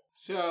temple.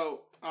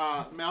 So,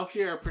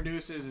 Melchior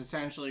produces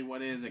essentially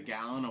what is a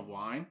gallon of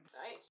wine.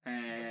 Nice.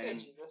 Okay,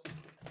 And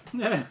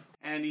Jesus.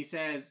 and he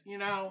says,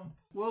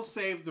 we'll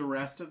save the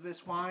rest of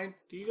this wine.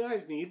 Do you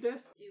guys need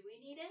this? Do we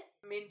need it?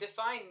 I mean,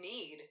 define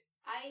need.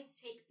 I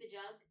take the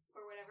jug,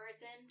 or whatever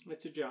it's in,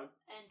 It's a jug.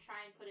 and try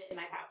and put it in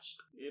my pouch.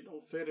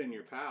 It'll fit in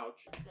your pouch.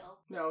 Still.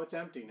 No, it's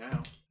empty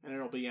now. And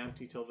it'll be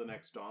empty till the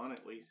next dawn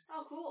at least.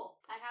 Oh, cool.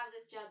 I have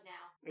this jug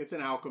now. It's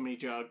an alchemy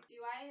jug. Do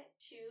I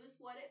choose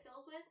what it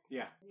fills with?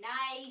 Yeah.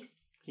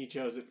 Nice! He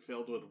chose it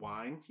filled with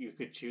wine. You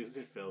could choose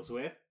it fills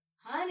with.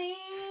 Honey!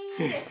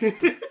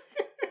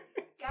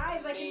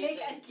 Guys, I can make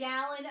a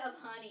gallon of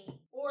honey.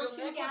 Or You'll 2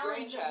 make a gallons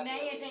brain of chapter,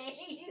 at least.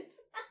 mayonnaise.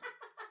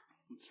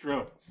 It's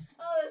true.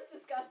 Oh, that's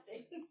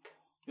disgusting.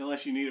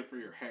 Unless you need it for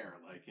your hair,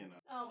 like in a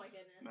Oh my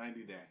goodness.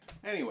 90 day.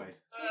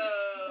 Anyways.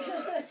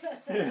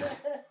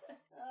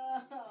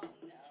 Oh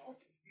no.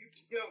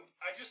 Yo,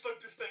 I just looked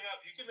this thing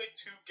up. You can make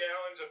 2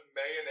 gallons of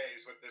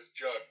mayonnaise with this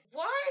jug.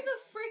 Why the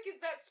frick is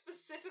that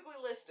specifically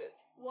listed?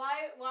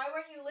 Why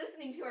weren't you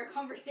listening to our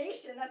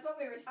conversation? That's what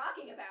we were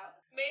talking about.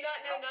 May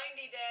not know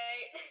 90 day.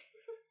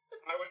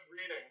 I was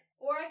reading.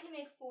 Or I can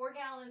make 4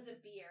 gallons of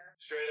beer.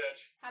 Straight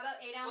edge. How about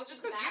 8 Well,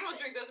 ounces just of because you don't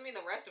acid? drink doesn't mean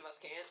the rest of us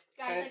can't.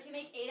 Guys, I can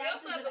make 8 We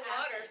ounces also have of the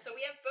water, acid. so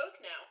we have both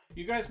now.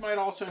 You guys might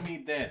also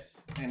need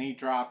this. And he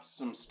drops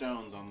some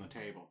stones on the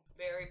table.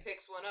 Barry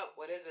picks one up.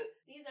 What is it?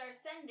 These are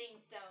sending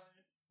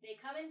stones. They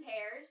come in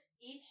pairs.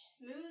 Each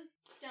smooth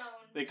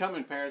stone. They come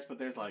in pairs, but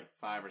there's like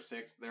 5 or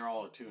 6. They're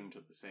all attuned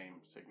to the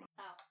same signal.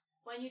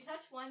 When you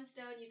touch one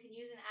stone, you can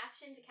use an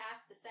action to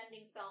cast the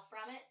sending spell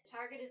from it. The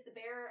target is the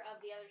bearer of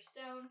the other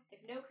stone.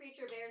 If no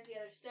creature bears the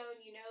other stone,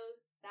 you know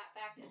that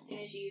fact as soon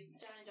as you use the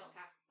stone and don't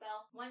cast the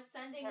spell. Once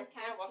sending is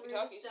Yeah, cast through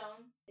the walkie-talkies.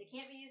 stones, they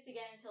can't be used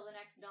again until the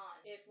next dawn.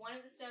 If one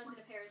of the stones in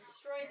a pair is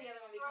destroyed, the other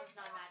one becomes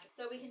non-magic.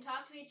 So we can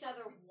talk to each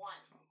other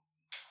once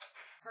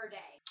per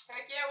day.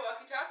 Heck yeah,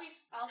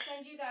 walkie-talkies. I'll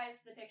send you guys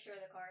the picture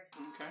of the card.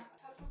 Okay.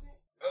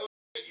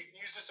 You can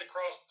use this to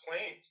cross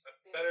planes.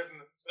 That's better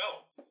than the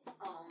cell.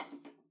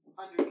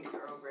 Underneath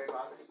our own gray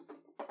box.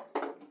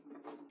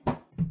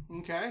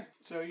 Okay.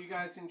 So you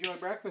guys enjoy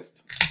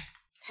breakfast.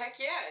 Heck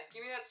yeah,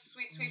 give me that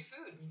sweet, sweet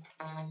food.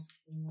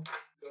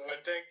 So I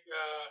think,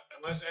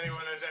 unless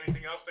anyone has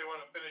anything else they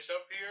want to finish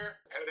up here,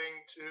 heading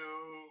to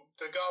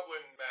the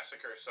Goblin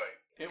Massacre site.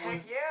 It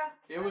was Heck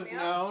yeah. it was sign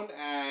me up. known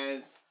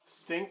as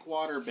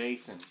Stinkwater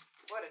Basin.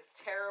 What a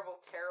terrible,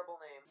 terrible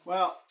name.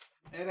 Well,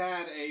 it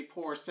had a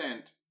poor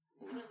scent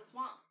It was a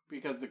swamp.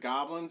 because the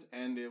goblins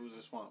and it was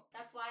a swamp.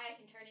 That's why I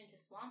can turn into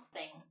swamp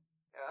things.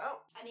 Oh.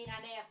 I mean,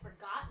 I may have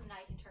forgotten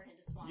I can turn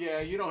into swamp Yeah,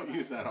 things, you don't but-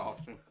 use that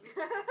often.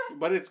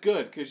 But it's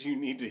good because you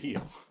need to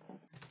heal.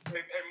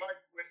 Hey,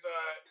 Mike, with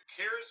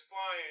Kira's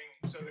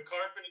flying, so the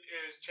carpet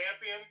is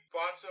Champion,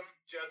 Flotsam,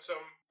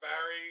 Jetsam,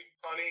 Barry,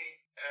 Honey,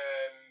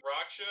 and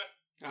Raksha.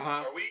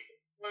 Uh-huh. Are we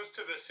close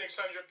to the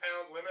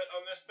 600-pound limit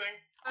on this thing?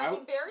 I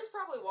mean, Barry's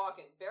probably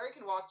walking. Barry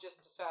can walk just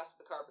as fast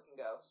as the carpet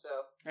can go,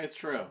 so... It's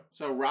true.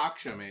 So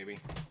Raksha, maybe.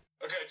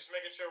 Okay, just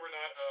making sure we're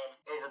not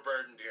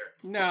overburdened here.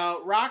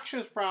 No,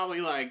 Raksha's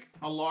probably like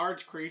a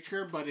large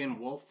creature, but in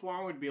wolf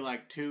form would be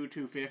like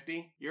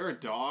 250. You're a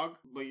dog,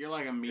 but you're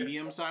like a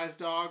medium-sized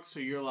dog, so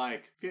you're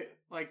like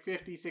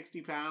 50,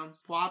 60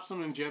 pounds.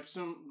 Flopsum and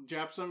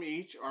Gypsum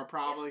each are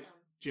probably...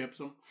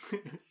 Gypsum.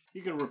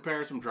 You can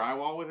repair some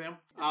drywall with him.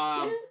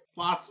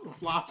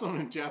 Flopsum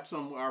and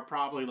Gypsum are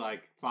probably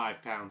like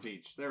 5 pounds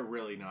each. They're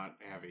really not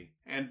heavy.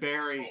 And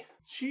Barry,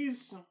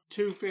 she's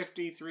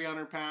 250,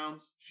 300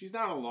 pounds. She's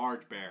not a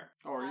large bear.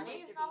 Or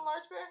Honey's not a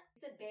large bear? You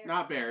said Barry.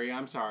 not Barry,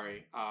 I'm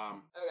sorry. Okay.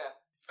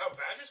 Oh,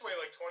 badgers weigh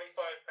like 25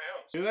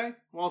 pounds. Do they?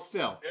 Well,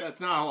 still, Yeah. that's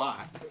not a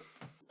lot.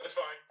 That's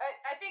fine.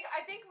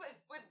 I think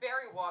with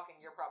Barry walking,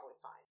 you're probably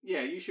fine.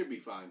 Yeah, you should be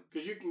fine.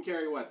 Because you can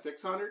carry, what,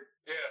 600?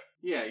 Yeah.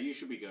 Yeah, you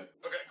should be good.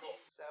 Okay, cool.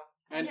 So...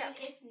 And And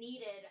if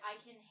needed, I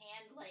can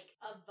hand like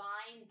a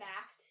vine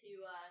back to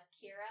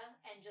Kira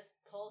and just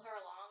pull her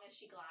along as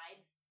she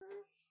glides.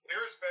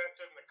 Kira's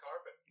faster than the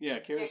carpet. yeah,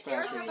 Kira's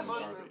Kira's faster got than the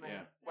most carpet, movement.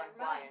 yeah. When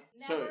Never flying.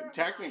 mind. So Never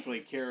technically,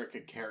 mind. Kira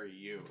could carry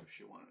you if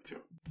she wanted to.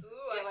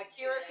 Ooh, Yeah, like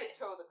Kira could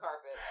tow the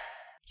carpet.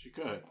 She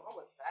could. What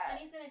was that?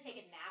 Honey's gonna take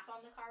a nap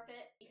on the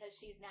carpet because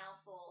she's now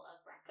full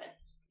of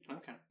breakfast.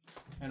 Okay.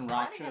 And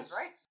Honey has Raksha's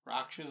rights.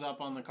 Raksha's up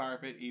on the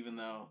carpet, even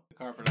though the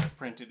carpet I've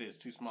printed is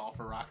too small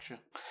for Raksha.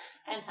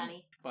 And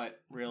Honey.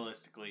 But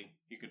realistically,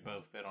 you could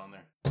both fit on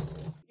there.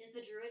 Is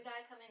the druid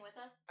guy coming with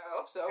us? I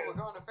hope so. We're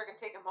going to freaking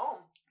take him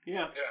home.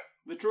 Yeah. Yeah.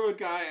 The druid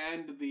guy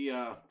and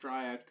the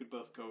dryad could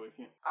both go with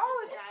you. Oh,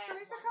 Does is the dryad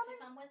Teresa want coming?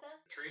 to come with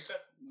us? Teresa?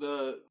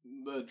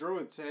 The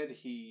druid said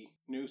he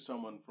knew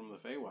someone from the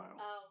Feywild.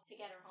 Oh, to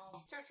get her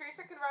home. So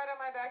Teresa can ride on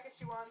my back if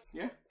she wants.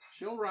 Yeah,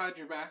 she'll ride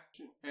your back,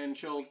 and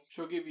she'll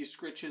give you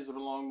scritches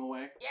along the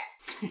way.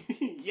 Yeah.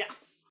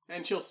 Yes,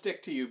 and she'll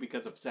stick to you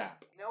because of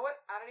sap. You know what?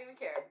 I don't even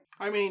care.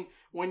 I mean,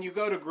 when you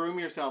go to groom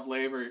yourself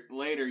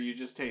later, you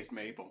just taste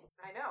maple.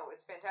 I know.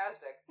 It's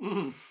fantastic.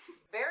 Mm.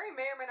 Barry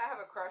may or may not have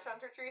a crush on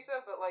Teresa,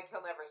 but, like,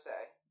 he'll never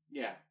say.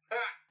 Yeah.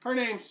 Her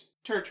name's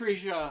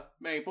Tertresia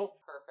Maple.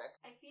 Perfect.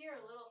 I fear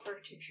a little for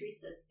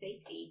Teresa's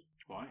safety.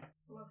 Why?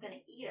 Someone's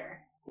gonna eat her.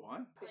 Why?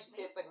 Because she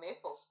tastes like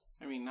maples.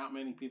 I mean, not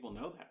many people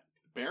know that.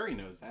 Barry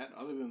knows that.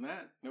 Other than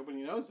that,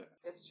 nobody knows it.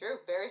 It's true.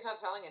 Barry's not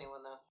telling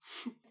anyone,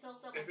 though. Until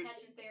someone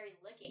catches Barry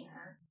licking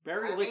her.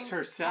 Barry I licks mean,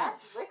 herself.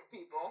 cats lick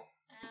people.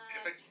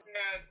 If That's it's true.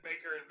 bad,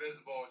 make her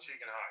invisible and she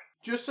can hide.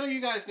 Just so you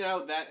guys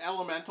know, that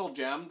elemental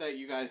gem that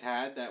you guys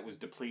had that was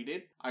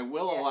depleted, I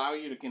will Yeah. allow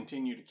you to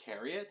continue to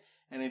carry it,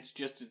 and it's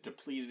just a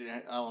depleted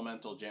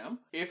elemental gem.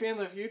 If in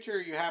the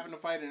future you happen to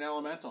fight an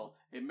elemental,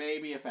 it may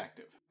be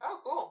effective. Oh,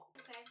 cool.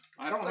 Okay.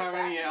 I don't Put have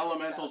that any in the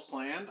elementals pouch.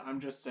 planned, I'm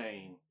just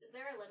saying. Is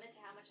there a limit to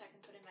how much I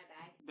can put in my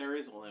bag? There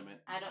is a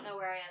limit. I don't know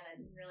where I am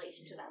in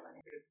relation to that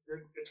limit.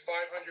 It's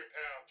 500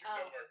 pounds. You're Oh,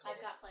 nowhere close.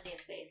 I've got plenty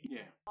of space.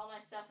 Yeah. All my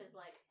stuff is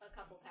like a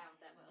couple pounds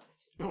at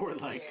most. Or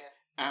like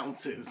Yeah.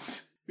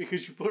 ounces.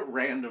 Because you put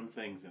random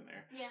things in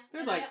there. Yeah.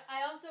 There's and like-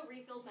 I also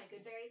refilled my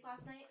good berries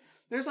last night.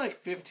 There's like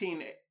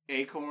 15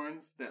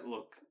 acorns that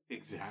look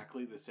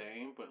exactly the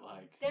same, but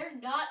like... They're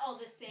not all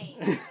the same.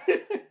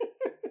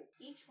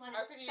 Each one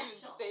How is could you even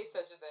special. say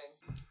such a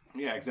thing?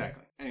 Yeah,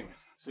 exactly.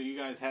 Anyways, so you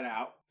guys head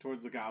out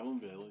towards the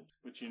Goblin Village,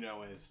 which you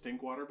know as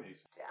Stinkwater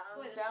Basin. Down,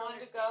 Boy, this down water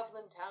to stinks.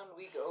 Goblin Town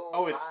we go.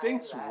 Oh, it my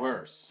stinks lad.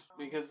 worse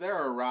because there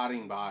are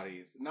rotting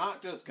bodies,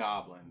 not just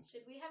goblins,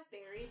 Should we have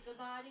buried the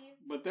bodies?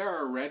 but there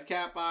are red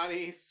cat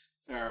bodies.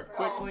 There are Oh,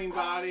 quickling I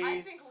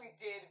bodies. think we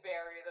did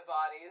bury the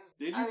bodies.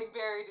 Did I you? think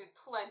Barry did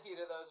plenty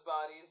to those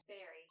bodies.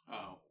 Bury.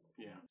 Oh,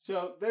 yeah.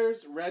 So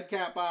there's red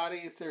cat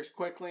bodies. There's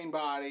quickling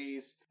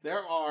bodies.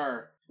 There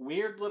are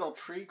weird little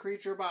tree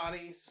creature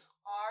bodies.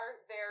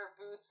 Are there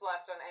boots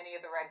left on any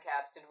of the red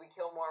caps? Did we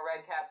kill more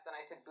red caps than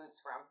I took boots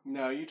from?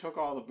 No, you took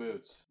all the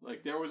boots.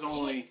 Like there was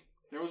only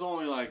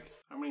like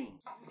how many?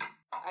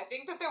 I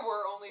think that there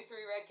were only 3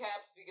 red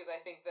caps because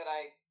I think that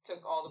I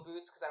took all the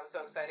boots because I was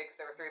so excited because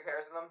there were 3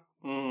 pairs of them.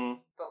 Mm-hmm.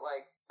 But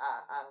like,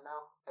 I don't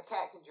know. A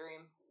cat can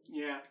dream.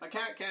 Yeah, a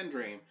cat can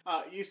dream.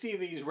 You see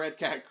these red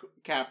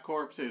cap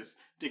corpses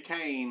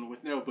decaying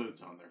with no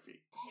boots on their feet.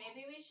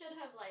 Maybe we should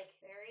have like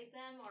buried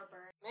them or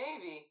burned.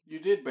 Maybe. You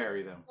did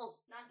bury them.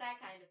 Not that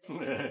kind of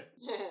thing.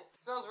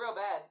 Smells real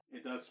bad.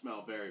 It does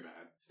smell very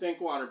bad.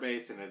 Stinkwater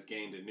Basin has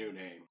gained a new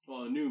name.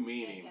 Well, a new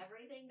meaning. Stink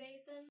everything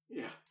basin.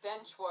 Yeah.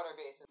 Stench water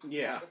basin.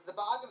 Yeah. It's the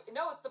bog of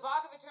it's the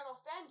bog of eternal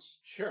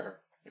stench.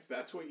 Sure. If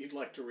that's what you'd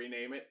like to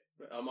rename it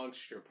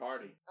amongst your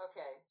party.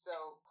 Okay,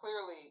 so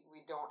clearly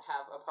we don't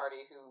have a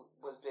party who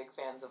was big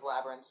fans of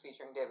Labyrinth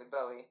featuring David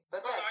Bowie.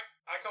 But Oh,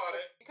 I caught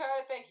it. you got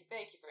it. Thank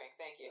you, Frank.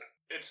 Thank you.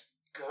 It's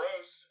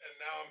gross, and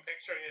now I'm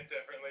picturing it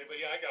differently, but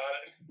yeah, I got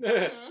it.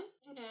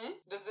 Mm-hmm.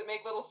 Does it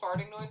make little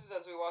farting noises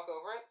as we walk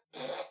over it?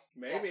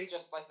 Maybe.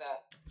 Yes, just like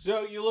that.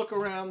 So you look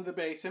around the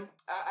basin.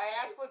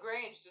 I asked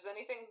Lagrange, does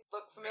anything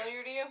look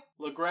familiar to you?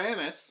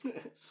 Lagranus,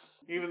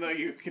 even though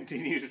you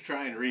continue to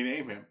try and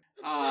rename him.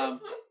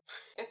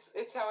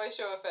 It's how I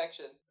show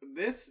affection.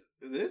 This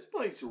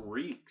place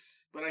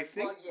reeks, but I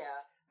think Well,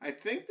 yeah. I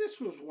think this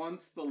was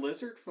once the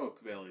lizard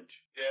folk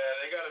village. Yeah,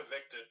 they got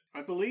evicted.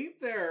 I believe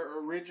their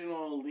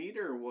original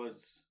leader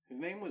his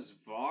name was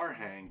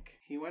Varhank.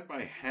 He went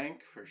by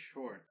Hank for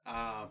short.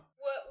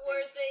 What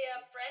were they?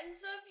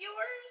 Friends of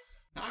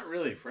yours? Not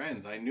really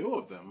friends. I knew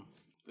of them.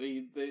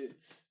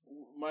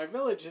 My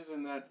village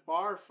isn't that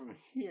far from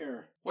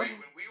here. Wait,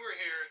 when we were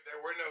here, there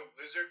were no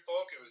lizard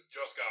folk. It was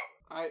just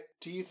goblins.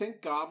 Do you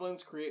think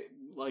goblins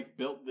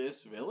built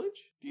this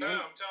village? No,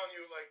 I'm telling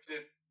you,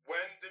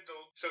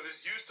 so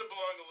this used to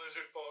belong to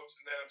lizard folks,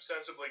 and then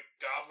ostensibly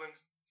goblins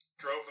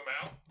drove them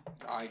out?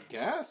 I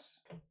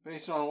guess,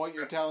 based on what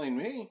you're telling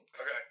me.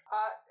 Okay.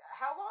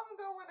 How long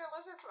ago were there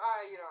lizard?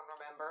 You don't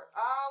remember.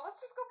 Let's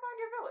just go find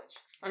your village.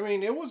 I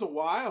mean, it was a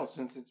while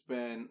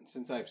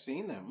since I've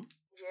seen them.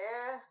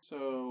 Yeah.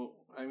 So,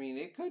 I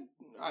mean,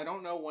 I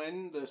don't know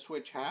when the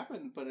switch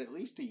happened, but at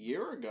least a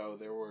year ago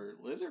there were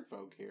lizard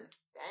folk here.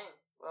 Dang.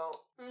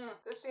 Well,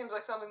 this seems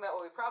like something that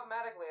will be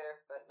problematic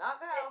later, but not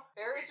now.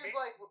 Barry's just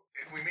like...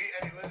 If we meet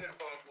any lizard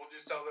folk, we'll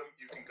just tell them,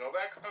 you can go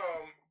back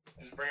home,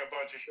 just bring a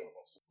bunch of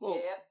shovels. Well,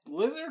 Yeah.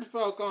 lizard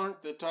folk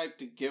aren't the type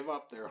to give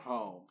up their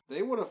home.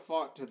 They would have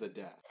fought to the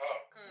death.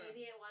 Oh.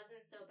 Maybe it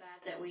wasn't so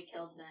bad that we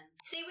killed them.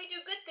 See, we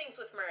do good things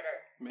with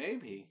murder.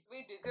 Maybe.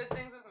 We do good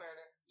things with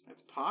murder.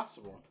 It's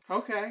possible.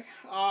 Okay.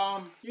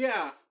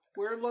 Yeah.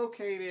 We're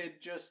located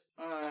just,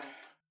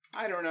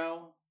 I don't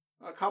know,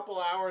 a couple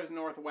hours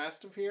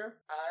northwest of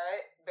here.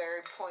 Alright,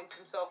 Barry points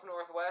himself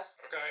northwest.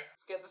 Okay.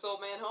 Let's get this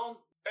old man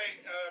home. Hey,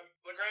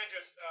 Lagrange,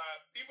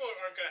 people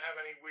aren't going to have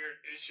any weird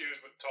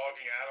issues with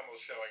talking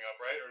animals showing up,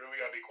 right? Or do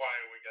we got to be quiet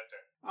when we get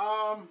there?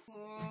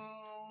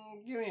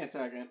 Give me a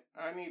second.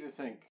 I need to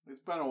think.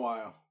 It's been a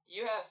while.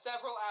 You have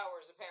several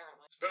hours,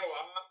 apparently. It's been a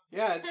while.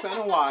 Yeah, it's been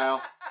a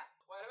while.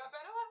 What about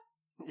Benoa?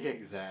 Yeah,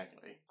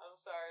 exactly. I'm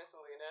sorry,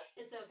 Selena.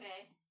 It's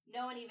okay.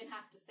 No one even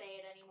has to say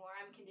it anymore.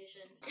 I'm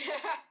conditioned.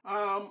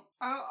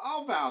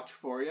 I'll vouch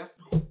for you.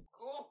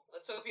 Cool.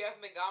 Let's hope you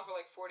haven't been gone for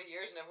like 40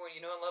 years and everyone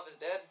you know and love is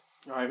dead.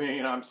 I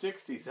mean, I'm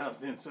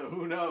 60-something, so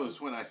who knows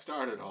when I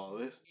started all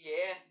this.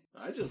 Yeah.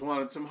 I just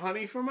wanted some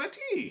honey for my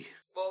tea.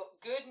 Well,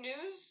 good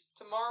news.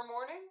 Tomorrow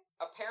morning,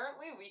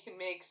 apparently we can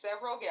make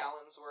several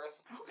gallons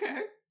worth.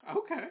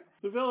 Okay.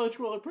 The village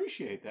will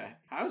appreciate that.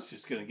 I was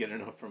just gonna get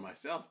enough for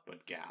myself,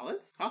 but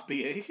gallons? I'll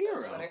be a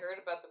hero. That's what I heard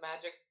about the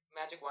magic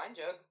wine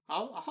jug.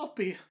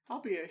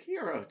 I'll be a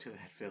hero to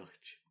that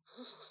village.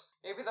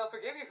 Maybe they'll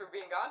forgive you for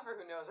being gone for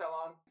who knows how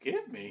long.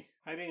 Give me?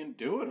 I didn't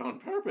do it on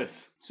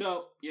purpose.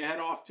 So, you head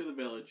off to the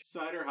village.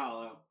 Cider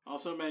Hollow.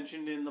 Also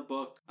mentioned in the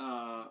book,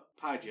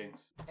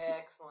 Pyjinx.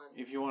 Excellent.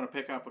 If you want to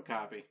pick up a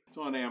copy. It's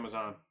on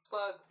Amazon.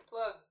 Plug.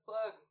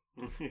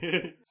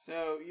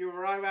 So, you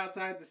arrive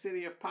outside the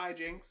city of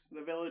Pyjinx,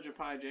 the village of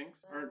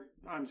Pyjinx. Or,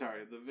 I'm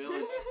sorry, the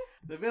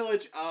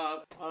village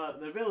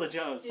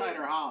of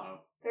Cider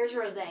Hollow. There's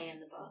Rosé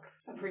in the book,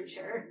 I'm pretty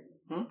sure.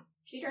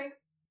 She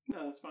drinks.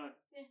 No, that's fine.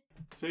 Yeah.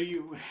 So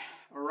you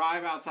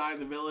arrive outside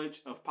the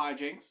village of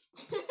Pyjinx.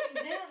 You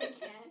did it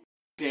again.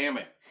 Damn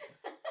it.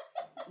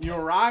 You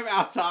arrive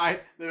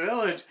outside the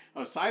village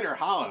of Cider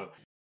Hollow.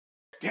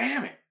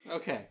 Damn it.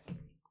 Okay.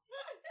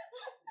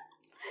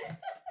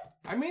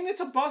 I mean,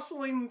 it's a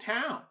bustling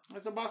town.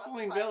 It's a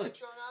bustling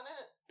village. Going on in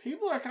it.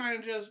 People are kind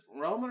of just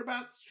roaming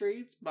about the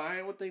streets,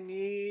 buying what they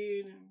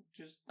need, and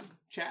just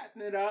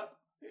chatting it up.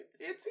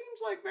 It seems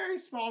like very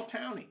small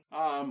towny.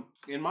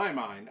 In my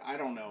mind, I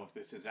don't know if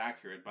this is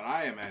accurate, but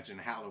I imagine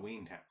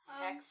Halloween Town.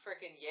 Heck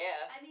frickin'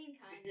 yeah. I mean,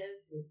 kind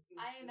of.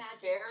 I imagine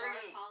Very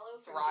Stars Hollow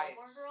from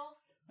thrives.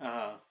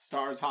 Gilmore Girls.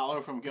 Stars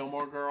Hollow from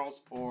Gilmore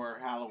Girls or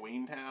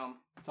Halloween Town.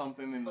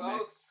 Something in the Both.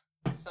 mix.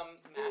 Some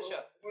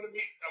mashup. I want to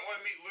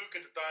meet Luke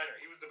at the diner.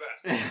 He was the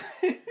best.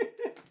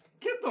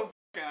 Get the f***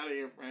 out of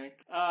here, Frank.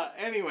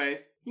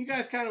 Anyways, you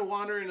guys kind of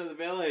wander into the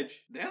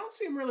village. They don't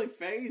seem really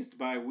fazed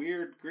by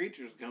weird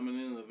creatures coming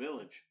into the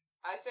village.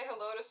 I say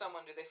hello to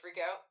someone. Do they freak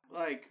out?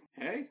 Like,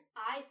 hey,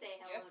 I say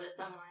hello to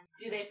someone.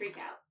 Do they freak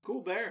out?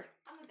 cool bear.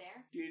 I'm a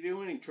bear. Do you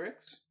do any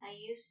tricks? I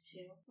used to.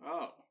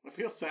 Oh, I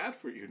feel sad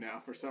for you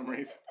now for some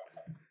reason.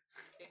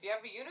 If you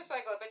have a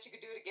unicycle, I bet you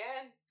could do it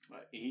again.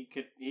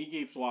 He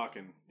keeps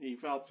walking. He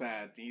felt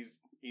sad. He's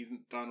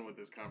done with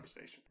this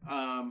conversation.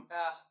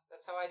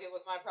 That's how I deal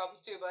with my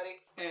problems too,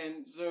 buddy.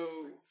 And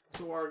so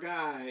our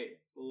guy,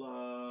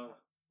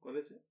 what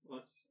is it?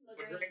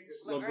 Lagrange.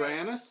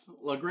 Lagranus?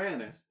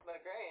 Lagrange.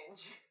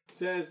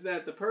 says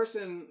that the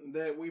person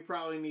that we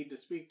probably need to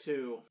speak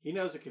to, he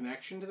knows a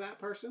connection to that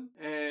person,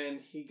 and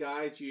he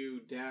guides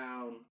you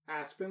down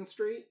Aspen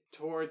Street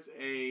towards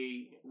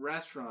a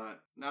restaurant,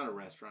 not a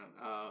restaurant,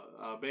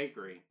 a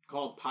bakery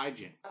called Pie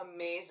Jinks.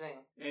 Amazing.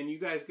 And you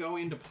guys go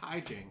into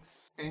Pie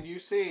Jinks, and you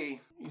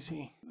see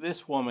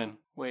this woman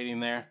waiting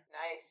there,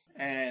 Nice.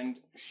 and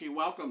she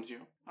welcomes you.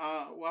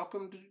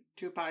 Welcome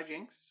to Pie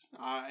Jinks.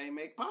 I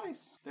make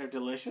pies. They're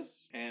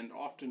delicious and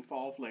often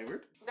fall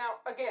flavored. Now,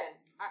 again,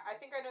 I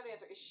think I know the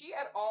answer. Is she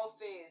at all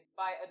phased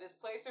by a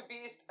displacer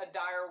beast, a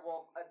dire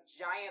wolf, a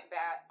giant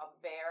bat, a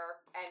bear,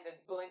 and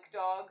a blink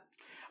dog?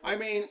 I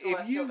mean,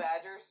 Celestial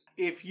badgers?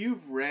 if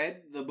you've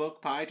read the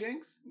book Pie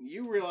Jinks,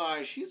 you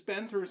realize she's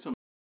been through some.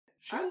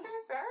 Okay,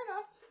 fair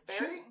enough.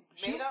 Barry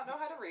may not know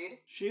how to read.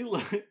 She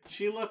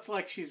looks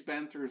like she's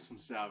been through some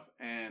stuff,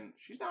 and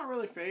she's not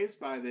really fazed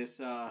by this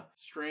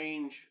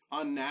strange,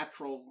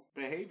 unnatural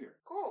behavior.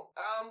 Cool.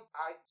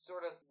 I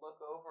sort of look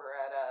over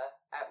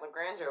at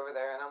Lagrange over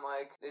there, and I'm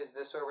like, "Is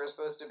this where we're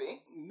supposed to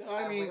be?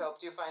 I Have we mean,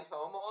 helped you find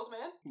home, old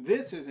man?"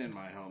 this isn't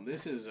my home.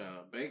 This is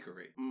a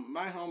bakery.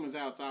 My home is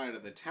outside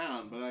of the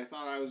town, but I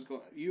thought I was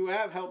going. You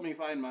have helped me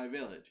find my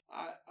village.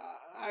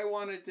 I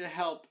wanted to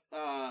help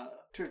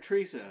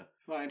Teresa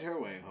find her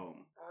way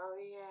home. Oh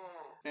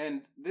yeah.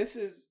 And this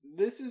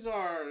is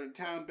our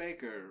town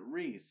baker,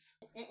 Reese.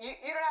 You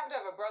don't happen to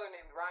have a brother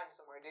named Rhyme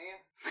somewhere, do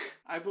you?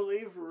 I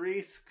believe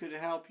Reese could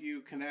help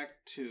you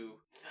connect to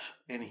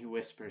and he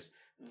whispers,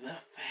 the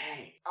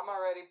Fae. I'm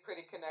already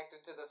pretty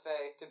connected to the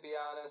Fae, to be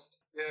honest.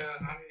 Yeah,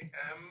 I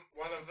am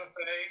one of the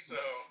Fae, so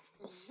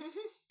I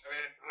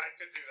mean, I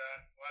could do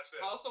that. Watch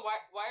this. Also,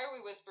 why are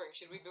we whispering?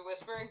 Should we be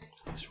whispering?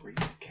 Is Reese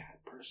a cat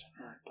person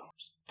or a dog?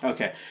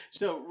 Okay,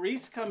 so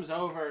Reese comes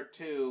over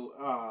to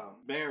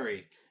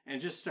Barry and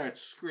just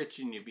starts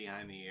scritching you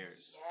behind the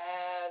ears.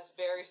 Yes,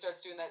 Barry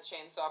starts doing that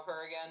chainsaw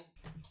purr again,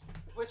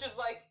 which is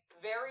like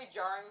very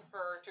jarring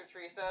for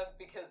Teresa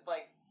because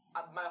like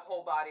my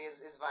whole body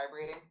is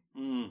vibrating.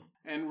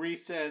 And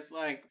Reese says,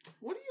 like,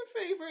 what are your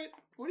favorite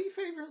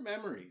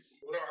memories?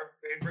 What are our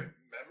favorite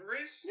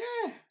memories?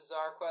 Yeah.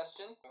 Bizarre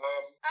question.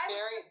 I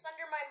Barry- was just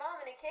under my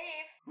mom in a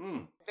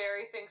cave.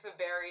 Barry thinks of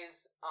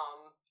Barry's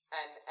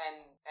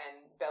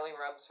and belly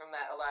rubs from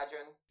that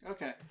Eladrin.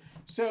 Okay.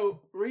 So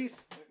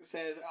Reese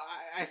says,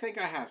 I think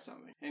I have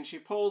something. And she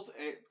pulls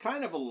a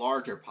kind of a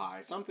larger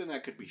pie, something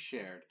that could be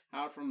shared,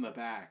 out from the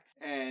back,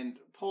 and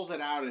pulls it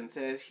out and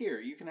says, here,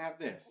 you can have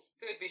this.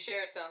 Could be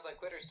shared. Sounds like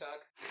quitters talk.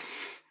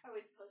 Are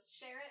we supposed to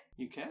share it?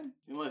 You can,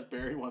 unless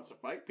Barry wants to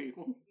fight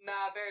people.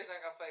 Nah, Barry's not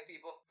gonna fight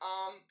people.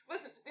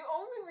 Listen, the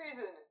only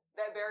reason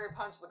that Barry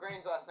punched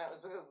Lagrange last night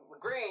was because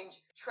Lagrange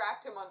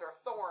trapped him under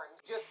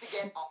thorns just to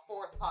get a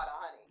fourth pot of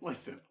honey.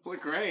 Listen,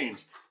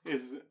 Lagrange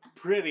is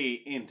pretty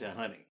into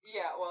honey.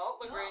 Yeah, well,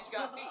 Lagrange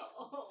got beat.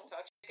 Oh.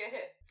 Talk shit, get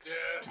hit.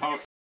 Yeah. Talk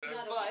It's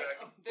not But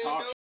okay. there's Talk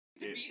no shit,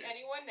 to did beat you?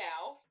 anyone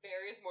now.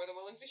 Barry is more than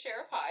willing to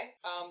share a pie.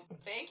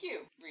 Thank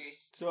you,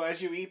 Reese. So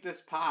as you eat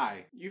this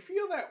pie, you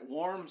feel that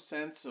warm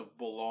sense of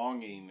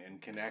belonging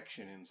and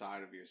connection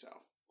inside of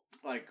yourself.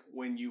 Like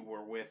when you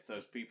were with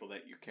those people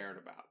that you cared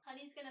about.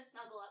 Honey's gonna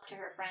snuggle up to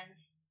her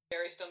friends.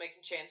 Barry's still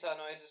making chainsaw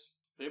noises.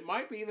 It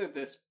might be that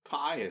this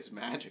pie is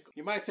magical.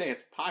 You might say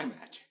it's pie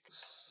magic.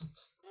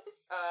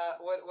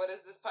 What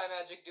is this pie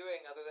magic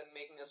doing other than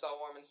making us all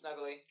warm and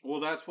snuggly?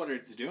 Well, that's what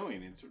it's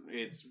doing.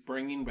 It's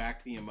bringing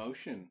back the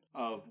emotion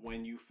of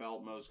when you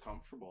felt most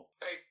comfortable.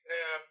 Hey,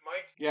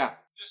 Mike, Yeah.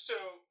 just so,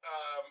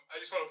 I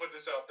just want to put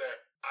this out there.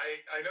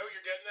 I know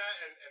you're getting that,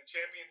 and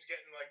Champion's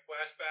getting, like,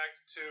 flashbacks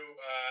to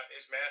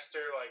his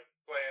master, like,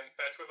 playing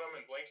fetch with him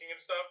and blinking and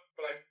stuff,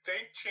 but I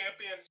think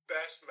Champion's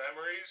best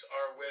memories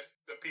are with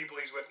the people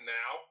he's with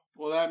now.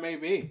 Well, that may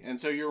be. And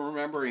so you're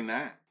remembering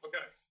that.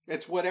 Okay.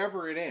 It's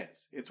whatever it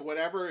is. It's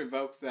whatever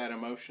evokes that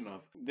emotion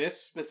of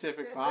this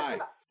specific Is pie.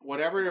 this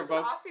Whatever it Is this an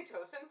evokes.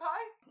 oxytocin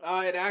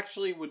pie? It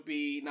actually would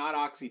be not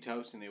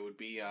oxytocin. It would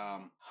be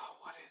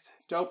what is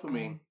it?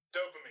 Dopamine.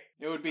 Dopamine.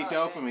 It would be Oh,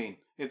 dopamine.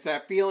 It's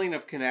that feeling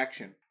of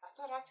connection. I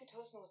thought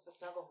oxytocin was the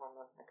snuggle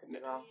hormone. I could be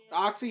wrong.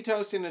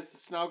 Oxytocin is the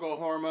snuggle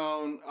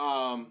hormone.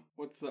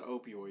 What's the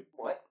opioid?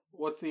 What?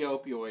 What's the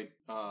opioid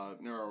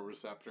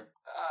neuroreceptor?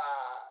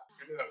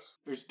 Who knows?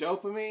 There's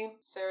dopamine,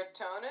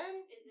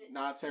 Serotonin? Is it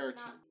not it's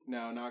serotonin.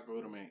 No, not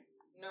glutamate.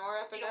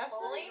 Norepinephrine?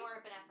 Acetylcholine?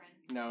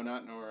 Norepinephrine. No,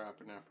 not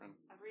norepinephrine.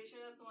 I'm pretty sure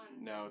that's the one.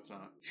 No, it's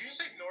not. Did you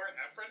say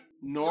norepinephrine?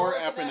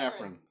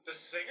 Norepinephrine. The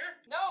singer?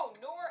 No,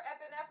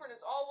 norepinephrine.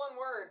 It's all one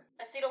word.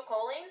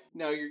 Acetylcholine?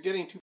 No, you're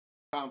getting too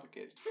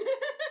complicated.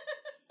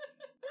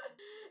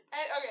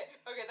 And,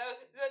 okay, that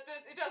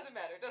it doesn't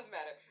matter. It doesn't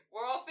matter.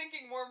 We're all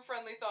thinking warm,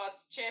 friendly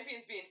thoughts.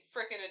 Champion's being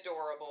frickin'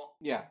 adorable.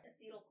 Yeah.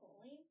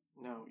 Acetylcholine?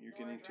 No, you're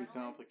getting too Noradrenaline?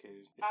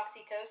 complicated.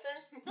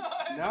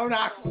 Oxytocin? No,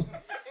 not It's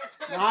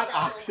an not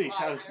adrenaline oxytocin.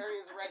 pie. Barry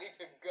is ready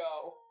to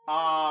go.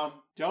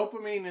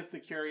 Dopamine is the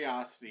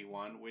curiosity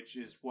one, which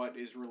is what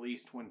is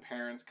released when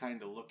parents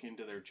kind of look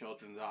into their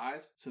children's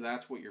eyes. So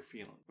that's what you're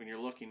feeling when you're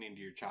looking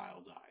into your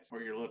child's eyes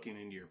or you're looking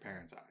into your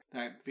parents' eyes.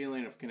 That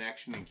feeling of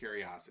connection and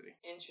curiosity.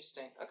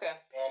 Interesting. Okay.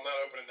 Well, I'm not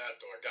opening that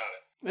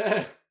door.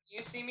 Got it. You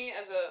see me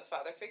as a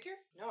father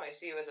figure? No, I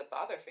see you as a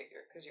bother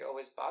figure, because you're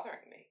always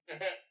bothering me.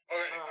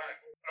 Alright.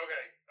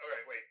 Okay,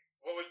 wait.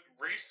 What was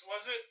Reese,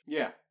 was it?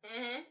 Yeah.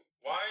 Mm-hmm.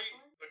 Why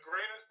the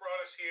Granite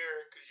brought us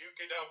here because you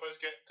could help us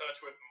get in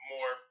touch with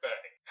more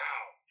Fae.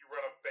 How? You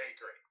run a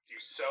bakery. Do you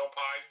sell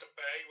pies to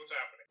Fae? What's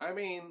happening? I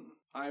mean,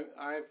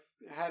 I've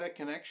had a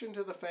connection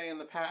to the Fae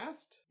in the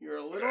past. You're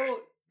a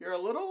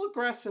little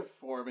aggressive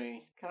for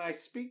me. Can I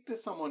speak to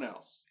someone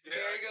else? Yeah,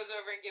 Barry goes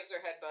over and gives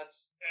her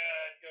headbutts.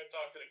 Go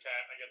talk to the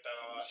cat. I get that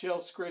a lot. She'll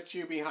scritch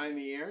you behind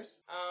the ears.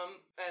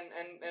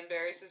 And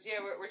Barry says, yeah,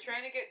 we're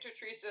trying to get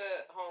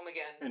Teresa home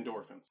again.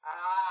 Endorphins.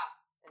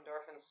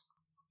 Endorphins.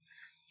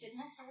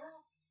 Didn't I say that?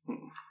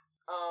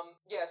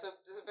 Yeah, so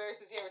Barry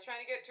says, yeah, we're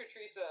trying to get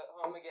Teresa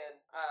home again.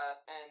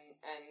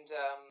 And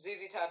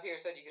ZZ Top here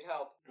said you could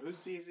help. Who's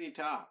ZZ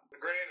Top? The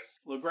Granite.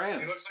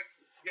 Legrand. He looks like...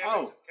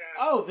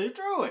 The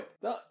druid.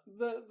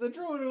 The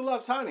druid who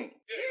loves honey.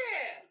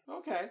 Yeah!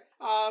 Okay.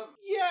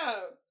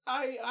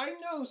 I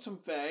know some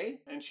Fae.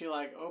 And she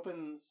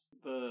opens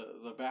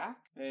the back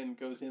and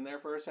goes in there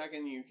for a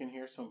second. You can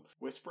hear some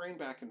whispering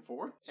back and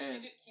forth. Should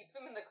And she just keep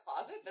them in the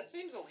closet? That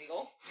seems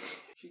illegal.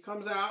 she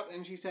comes out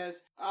and she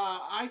says,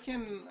 I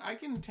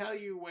can tell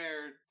you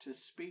where to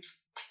speak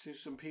to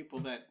some people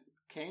that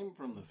came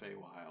from the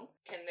Feywild.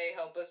 Can they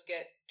help us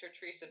get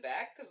Teresa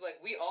back? Because,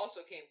 we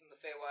also came from the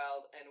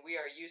Feywild, and we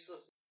are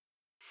useless.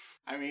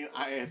 I mean,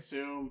 I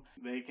assume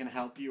they can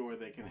help you or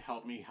they can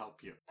help me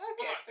help you.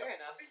 Okay, fair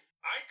enough.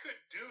 I could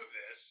do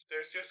this.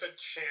 There's just a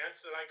chance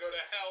that I go to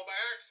hell by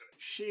accident.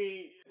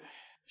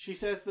 She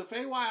says the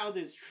Feywild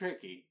is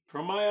tricky.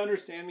 From my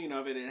understanding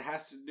of it, it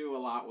has to do a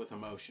lot with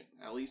emotion,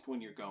 at least when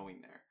you're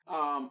going there.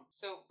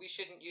 So we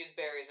shouldn't use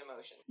Barry's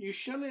emotion. You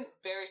shouldn't.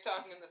 Barry's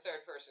talking in the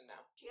third person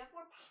now. Do you have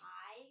more pie?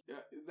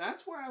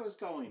 That's where I was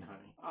going,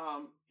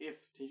 honey.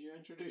 Did you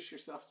introduce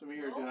yourself to me,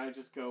 or did I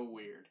just go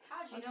weird?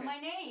 How'd you know my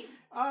name?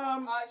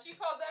 She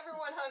calls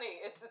everyone honey.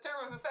 It's a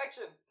term of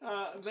affection.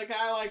 The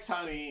guy likes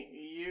honey.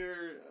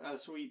 You're a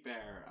sweet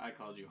bear. I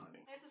called you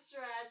honey. It's a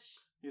stretch.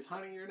 Is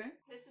honey your name?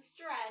 It's a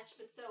stretch,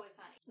 but so is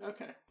honey.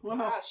 Okay. Well,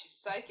 Wow, she's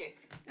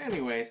psychic.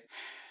 anyways,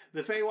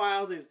 the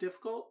Feywild is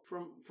difficult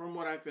from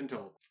what I've been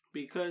told,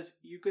 because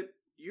you could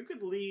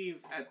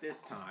leave at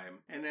this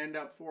time and end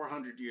up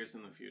 400 years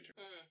in the future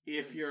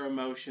if your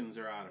emotions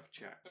are out of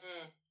check.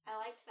 I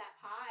liked that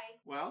pie.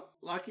 Well,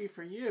 lucky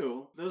for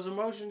you, those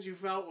emotions you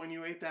felt when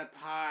you ate that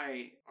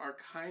pie are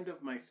kind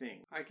of my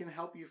thing. I can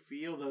help you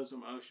feel those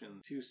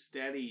emotions to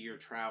steady your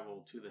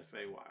travel to the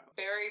Feywild.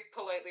 Barry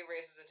politely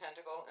raises a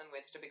tentacle and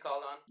waits to be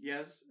called on.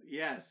 Yes,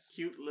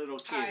 cute little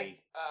Hi.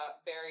 kitty.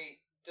 Barry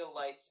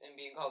delights in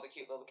being called a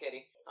cute little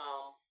kitty.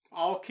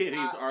 All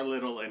kitties are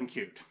little and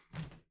cute.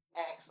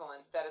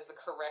 Excellent. That is the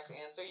correct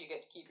answer. You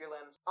get to keep your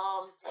limbs.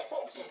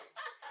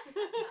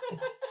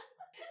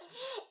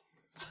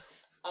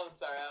 I'm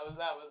sorry.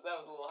 That was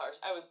a little harsh.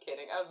 I was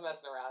kidding. I was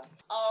messing around.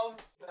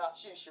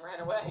 She ran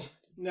away.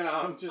 No,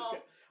 I'm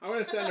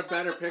going to send a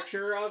better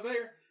picture of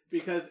her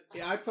because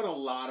I put a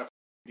lot of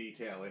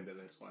detail into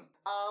this one.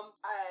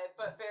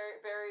 But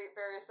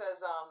Barry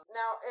says,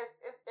 now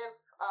if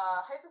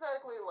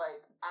hypothetically,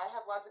 I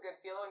have lots of good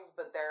feelings,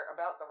 but they're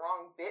about the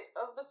wrong bit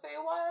of the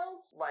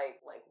Feywilds, like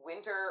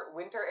winter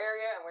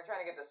area, and we're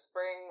trying to get to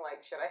spring.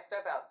 Should I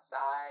step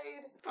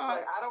outside?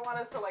 I don't want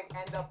us to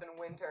end up in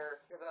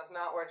winter because that's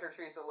not where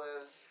Teresa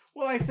lives.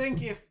 Well, I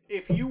think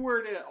if you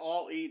were to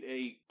all eat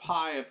a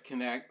pie of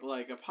connect,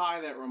 a pie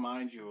that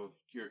reminds you of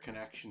your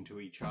connection to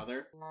each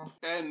other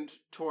and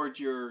towards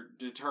your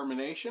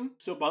determination,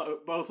 so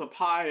both a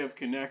pie of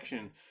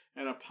connection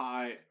and a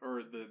pie,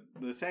 or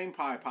the same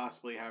pie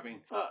possibly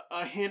having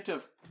a hint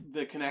of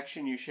the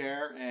connection you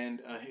share and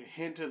a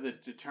hint of the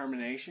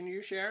determination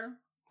you share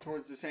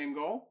towards the same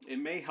goal, it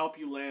may help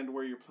you land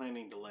where you're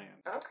planning to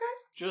land. Okay.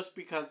 Just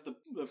because the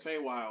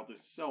Feywild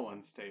is so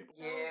unstable.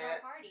 So is our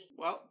party.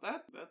 Well,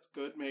 that's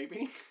good, maybe.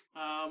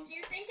 Do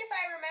you think if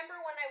I remember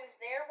when I was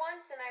there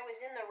once and I was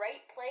in the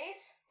right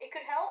place, it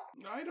could help?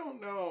 I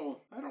don't know.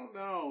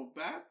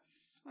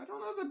 Bats. I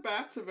don't know that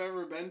bats have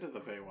ever been to the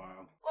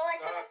Feywild. Well, I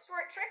took a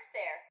short trip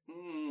there.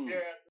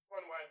 Yeah,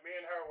 one went. Me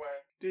and her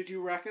went. Did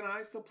you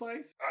recognize the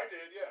place? I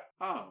did, yeah.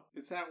 Oh,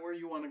 is that where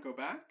you want to go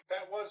back?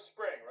 That was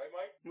spring, right,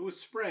 Mike? It was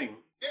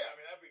spring. Yeah, I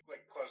mean, that'd be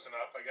close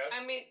enough, I guess.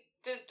 I mean,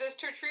 does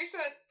Teresa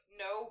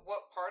know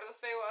what part of the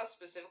Feywild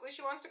specifically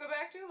she wants to go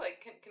back to?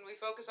 Can we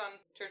focus on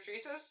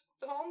Teresa's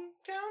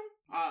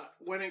hometown?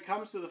 When it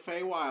comes to the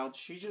Feywild,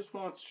 she just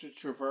wants to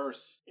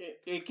traverse.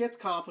 It gets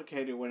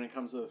complicated when it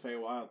comes to the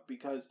Feywild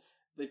because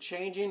the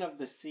changing of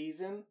the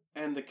season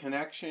and the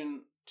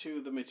connection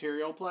to the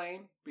material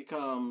plane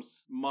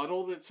becomes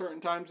muddled at certain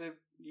times of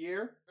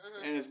year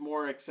and is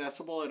more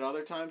accessible at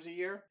other times of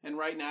year. And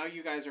right now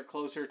you guys are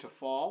closer to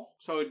fall,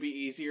 so it'd be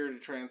easier to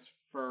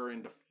transfer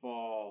into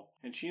fall.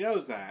 And she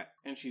knows that,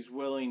 and she's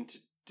willing to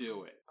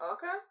do it.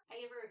 Okay. I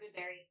give her a good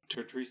berry.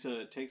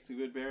 Teresa takes the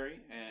good berry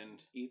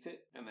and eats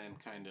it, and then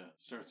kind of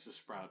starts to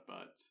sprout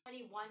buds.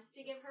 Honey wants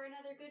to give her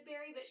another good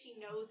berry, but she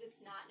knows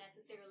it's not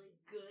necessarily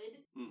good,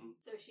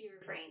 so she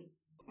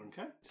refrains.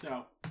 Okay,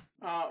 so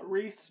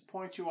Reese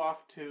points you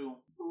off to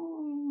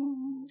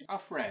a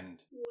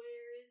friend. Where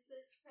is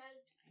this friend?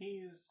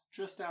 He's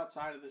just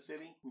outside of the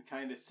city and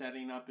kind of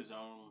setting up his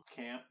own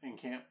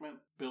encampment,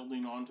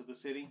 building onto the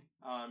city.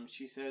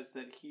 She says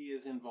that he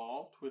is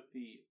involved with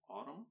the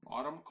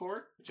Autumn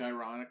Court, which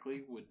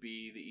ironically would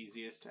be the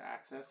easiest to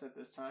access at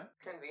this time.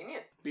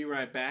 Convenient. Be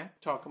right back.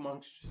 Talk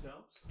amongst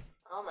yourselves.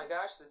 Oh my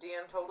gosh, the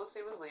DM told us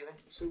he was leaving.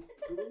 So,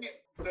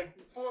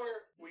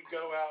 before we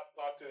go out,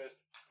 talk to this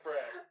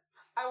friend.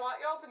 I want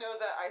y'all to know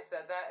that I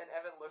said that, and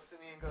Evan looks at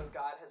me and goes,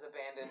 God has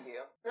abandoned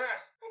you.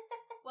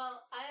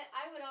 Well,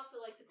 I would also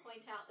like to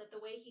point out that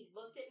the way he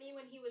looked at me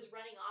when he was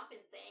running off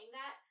and saying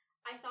that,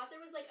 I thought there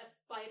was like a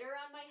spider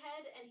on my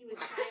head and he was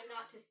trying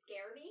not to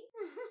scare me.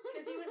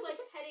 Because he was like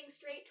heading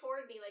straight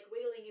toward me, like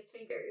wiggling his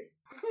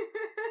fingers.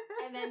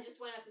 And then just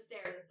went up the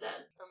stairs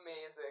instead.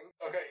 Amazing.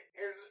 Okay,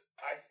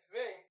 I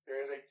think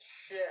there is a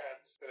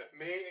chance that if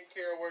me and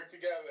Kira work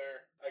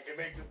together, I can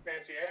make this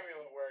fancy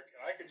amulet work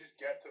and I could just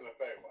get to the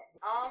Feywild.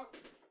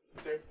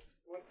 There's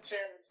one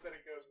chance that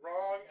it goes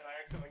wrong and I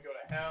accidentally go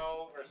to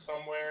hell or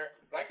somewhere.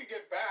 But I could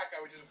get back,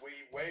 I would just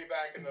be way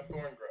back in the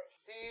thorn growth.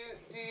 Do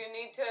you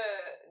need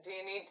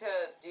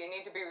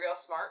to be real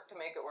smart to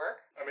make it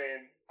work? I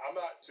mean, I'm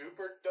not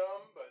super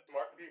dumb, but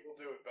smart people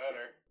do it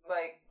better.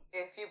 Like,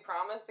 if you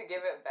promise to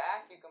give it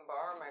back, you can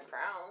borrow my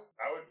crown.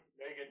 I would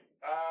make it,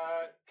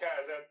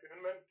 Kat, is that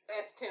Toonman?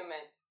 It's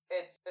Tumen.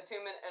 It's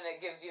attunement, and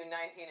it gives you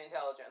 19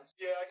 intelligence.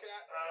 Yeah, I can,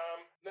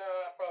 no,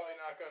 I'm probably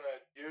not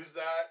gonna use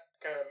that. It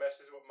kind of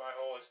messes with my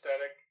whole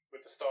aesthetic with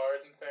the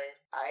stars and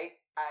things.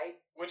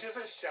 Which is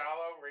a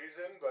shallow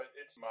reason, but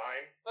it's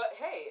mine. But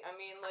hey, I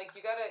mean, like, you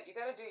gotta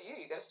do you.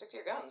 You gotta stick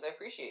to your guns. I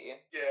appreciate you.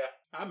 Yeah.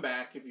 I'm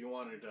back if you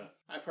wanted to.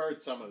 I've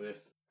heard some of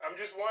this. I'm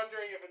just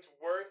wondering if it's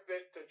worth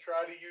it to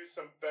try to use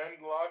some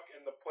bend luck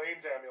in the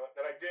plains amulet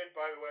that I did,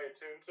 by the way,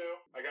 attune to.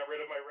 I got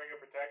rid of my ring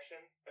of protection.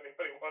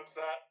 Anybody wants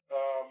that?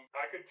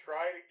 I could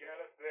try to get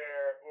us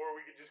there, or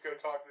we could just go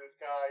talk to this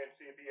guy and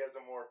see if he has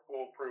a more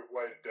foolproof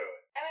way to do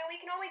it. I mean, we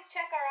can always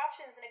check our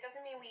options, and it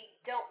doesn't mean we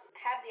don't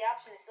have the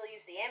option to still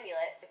use the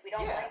amulet. If we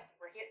don't like it,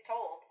 we're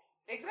told.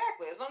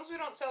 Exactly. As long as we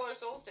don't sell our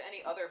souls to any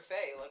other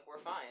fae, like,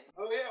 we're fine.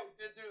 Oh yeah, we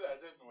did do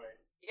that, didn't we?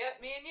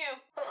 Yep, me and you.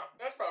 Huh,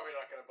 that's probably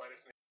not gonna bite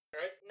us in the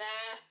right?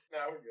 Nah.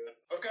 Nah, we're good.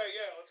 Okay,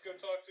 yeah, let's go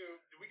talk to...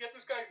 Did we get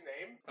this guy's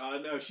name?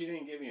 No, she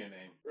didn't give you a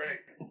name. Right.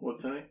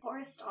 What's the name?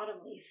 Forest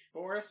Autumnleaf.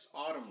 Forest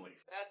Autumnleaf.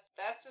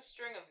 That's a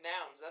string of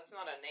nouns. That's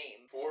not a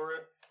name.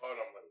 Forest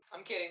Autumnleaf.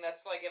 I'm kidding.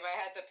 That's like, if I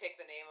had to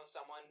pick the name of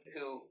someone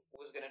who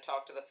was going to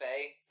talk to the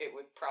Fae, it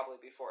would probably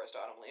be Forest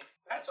Autumnleaf.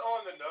 That's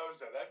on the nose,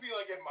 though. That'd be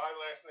like if my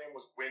last name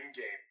was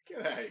Wingame.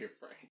 Get out of here,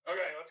 Frank.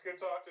 Okay, let's go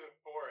talk to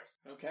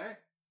Forest. Okay.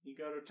 You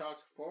go to talk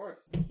to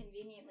Forest.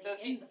 Conveniently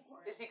in the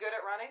forest. Is he good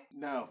at running?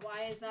 No.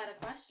 Why is that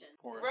a question?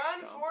 Forest Run,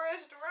 dumb.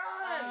 Forest,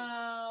 run!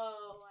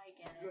 Oh, I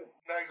get it.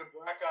 Now he's a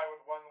black guy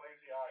with one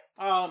lazy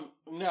eye.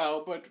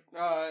 No,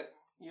 but,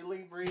 you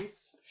leave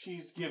Reese.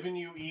 She's given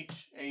you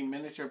each a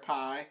miniature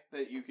pie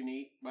that you can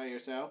eat by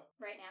yourself.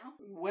 Right now?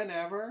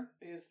 Whenever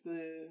is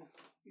the...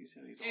 You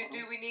said he's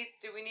Do we need,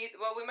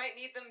 well, we might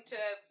need them to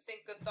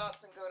think good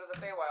thoughts and go to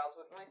the Feywilds,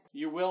 wouldn't we?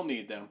 You will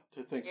need them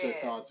to think good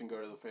Yeah. thoughts and go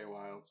to the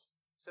Feywilds.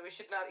 So we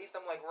should not eat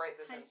them, like, right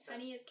this instant.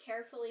 Honey is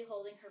carefully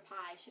holding her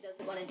pie. She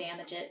doesn't want to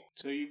damage it.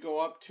 So you go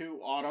up to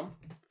Autumn,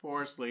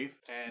 Forest Leaf,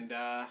 and,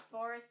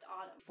 Forest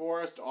Autumn.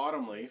 Forest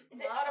Autumnleaf.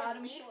 Is it Not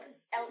Autumn Leaf?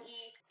 Forest.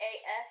 Leaf?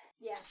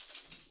 Yeah.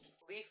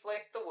 Leaf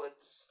like the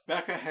woods.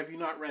 Becca, have you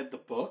not read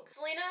the book?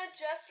 Selena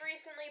just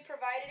recently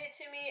provided it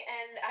to me,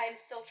 and I'm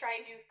still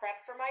trying to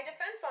prep for my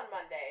defense on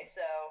Monday,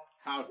 so...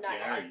 How Not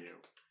dare yet. you?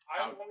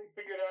 I only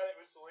figured out it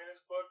was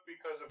Selena's book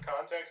because of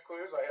context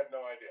clues. I had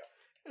no idea.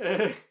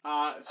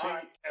 So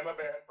I am a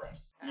bad friend.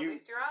 At You-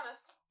 least you're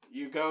honest.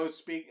 you go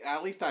speak.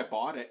 At least I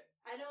bought it.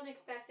 I don't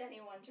expect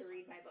anyone to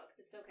read my books.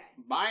 It's okay.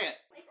 Buy it.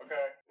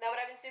 Okay. No, but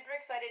I've been super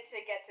excited to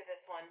get to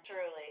this one,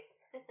 truly.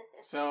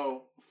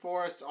 So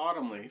Forest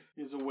Autumnleaf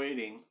is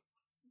awaiting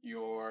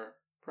your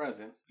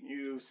presence.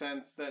 You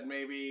sense that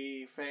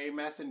maybe Fey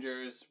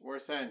messengers were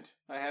sent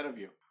ahead of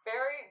you.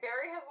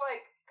 Barry has,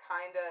 like,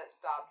 kinda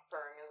stopped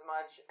purring as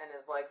much and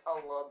is, like, a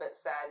little bit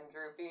sad and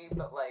droopy,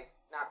 but, like,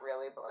 not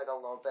really, but, like, a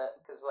little bit,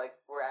 because, like,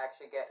 we're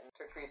actually getting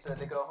Teresa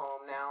to go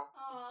home now.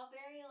 Aw,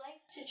 Barry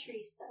likes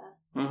Teresa.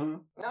 Mm-hmm.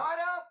 No, I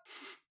don't!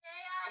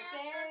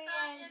 Barry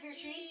and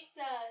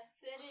Teresa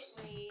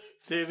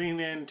Sitting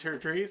in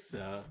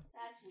Teresa.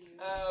 That's weird.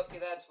 Okay,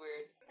 that's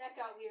weird. That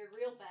got weird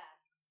real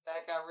fast.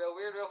 That got real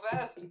weird real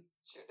fast.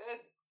 Sure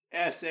did.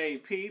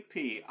 Sapping.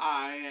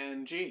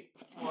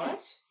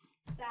 What?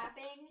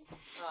 Sapping.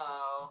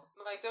 Oh.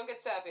 Like, don't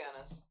get sappy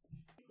on us.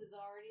 This is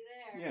already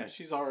there. Yeah,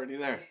 she's already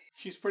there.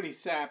 She's pretty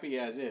sappy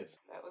as is.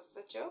 That was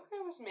the joke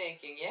I was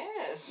making,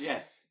 yes.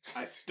 Yes,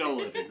 I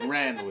stole it and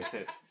ran with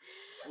it.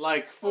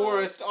 Like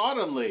Forest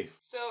Autumnleaf.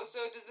 So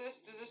does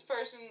this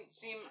person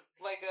seem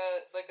like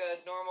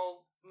a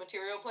normal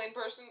material plane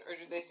person, or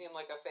do they seem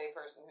like a Fey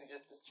person who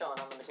just is chilling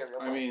on the material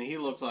plane? I mean, he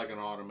looks like an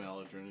autumn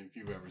eldrin if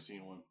you've ever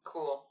seen one.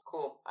 Cool.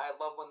 I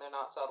love when they're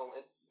not subtle.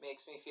 It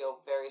makes me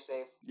feel very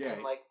safe. Yeah.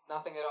 And, like,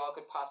 nothing at all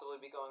could possibly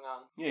be going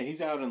on. Yeah, he's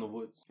out in the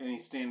woods, and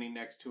he's standing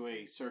next to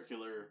a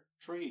circular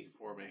tree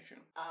formation.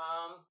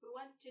 Who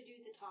wants to do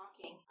the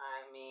talking?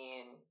 I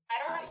mean...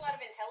 I don't have a lot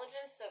of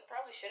intelligence, so it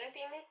probably shouldn't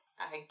be me.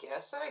 I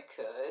guess I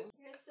could.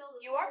 You're still the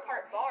You are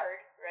smart part one,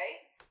 right? bard, right?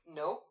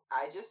 Nope,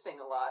 I just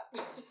sing a lot.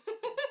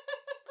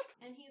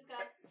 And he's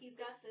got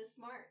the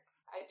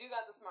smarts. I do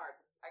got the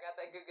smarts. I got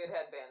that good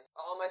headband.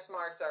 All my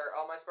smarts are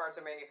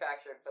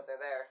manufactured, but they're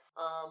there.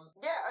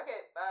 Yeah, okay.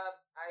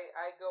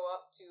 I go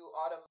up to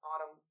Autumn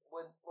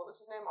Wood. What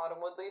was his name? Autumn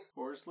Woodleaf.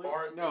 Forest Leaf?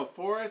 Forest. No,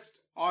 Forest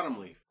Autumn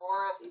Leaf.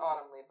 Forest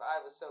Autumn Leaf. I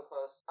was so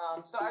close.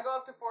 So I go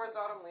up to Forest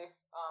Autumn Leaf.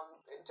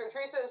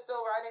 Teresa is still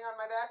riding on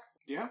my back.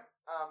 Yeah.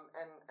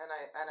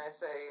 And I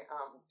say,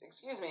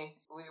 excuse me,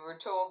 we were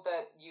told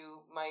that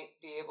you might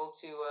be able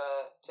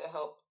to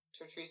help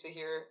Teresa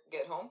here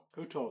get home.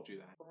 Who told you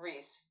that?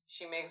 Reese.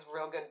 She makes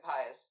real good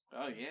pies.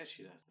 Oh yeah,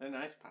 she does. They're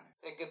nice pie.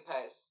 They're good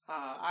pies.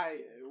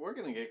 We're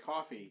gonna get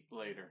coffee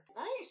later.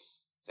 Nice.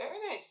 Very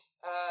nice.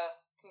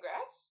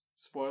 Congrats.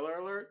 Spoiler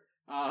alert.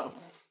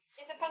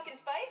 Is it pumpkin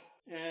spice?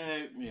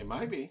 It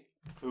might be.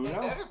 Who It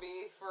knows? better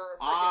be for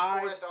freaking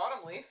Forest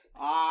Autumn Leaf.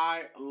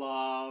 I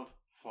love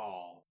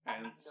fall,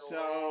 and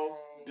so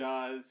way.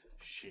 does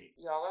she.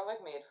 Y'all are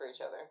like made for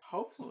each other.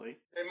 Hopefully.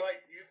 Hey,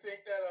 Mike, you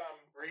think that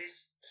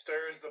Reese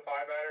stirs the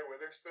pie batter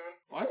with her spoon?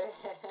 What?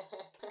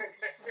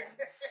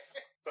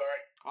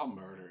 Sorry. I'll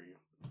murder you.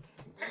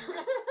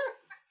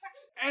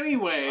 I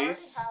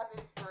Anyways. have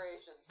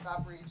inspiration.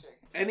 Stop reaching.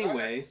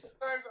 Anyways.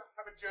 Sometimes I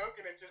have a joke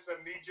and it's just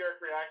a knee-jerk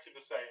reaction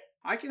to say it.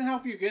 I can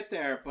help you get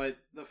there, but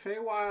the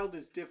Feywild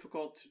is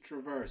difficult to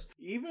traverse.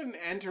 Even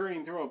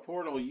entering through a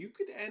portal, you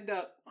could end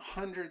up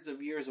hundreds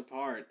of years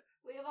apart.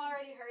 We have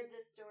already heard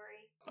this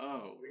story.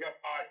 Oh. We got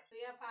pie.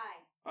 We got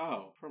pie.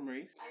 Oh, from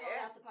Reese? I Yeah.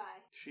 hold out the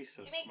pie. She's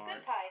so She makes smart.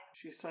 good pie.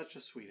 She's such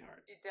a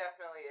sweetheart. She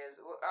definitely is.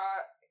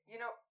 You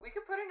know, we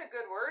could put in a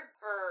good word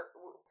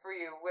for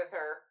you with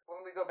her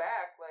when we go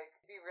back. Like,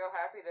 be real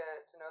happy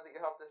to know that you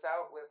helped us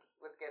out with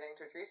getting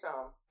Teresa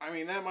home. I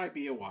mean, that might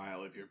be a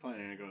while if you're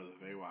planning to go to the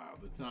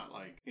Feywild. It's not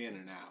like in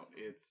and out.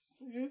 It's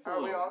a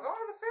Are we little... all going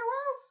to the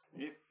Feywilds?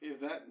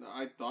 If that...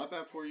 I thought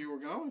that's where you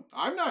were going.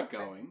 I'm not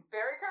going.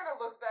 Barry kind of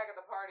looks back at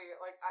the party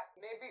like,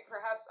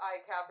 perhaps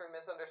I, Catherine,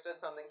 misunderstood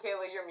something.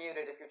 Kayla, you're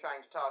muted if you're trying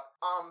to talk.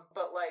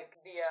 But like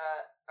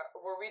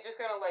were we just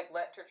gonna like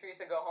let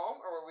Teresa go home,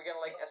 or were we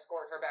gonna like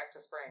escort her back to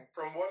Spring?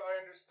 From what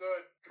I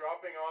understood,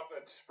 dropping off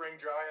at Spring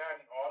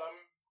Dryad in autumn,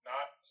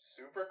 not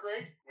super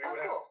great. We Oh,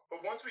 would cool. have,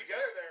 but once we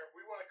get her there, if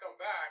we want to come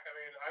back, I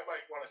mean, I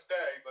might want to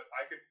stay, but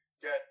I could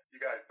get you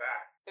guys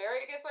back.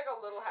 Barry gets like a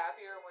little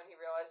happier when he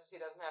realizes he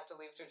doesn't have to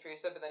leave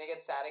Teresa, but then he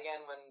gets sad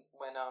again when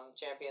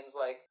Champion's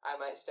like, I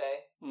might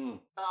stay.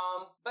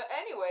 But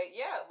anyway,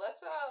 yeah, let's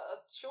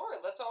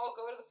all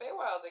go to the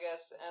Feywilds, I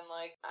guess, and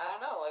like, I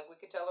don't know, like we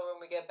could tell her when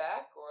we get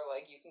back, or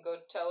like you can go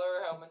tell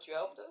her how much you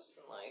helped us,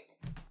 and like.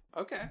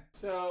 Okay.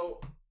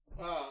 So,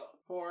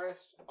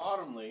 Forest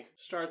Autumn Leaf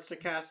starts to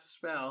cast a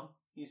spell.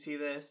 You see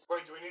this?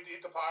 Wait, do we need to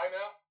eat the pie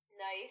now?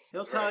 Nice.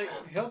 He'll tell you.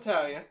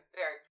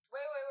 Barry,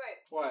 wait.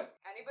 What?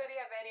 Anybody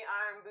have any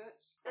iron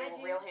boots? They I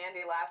were do. real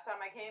handy last time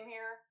I came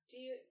here.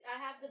 I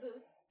have the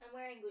boots. I'm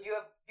wearing boots. You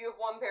have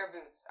one pair of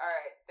boots. All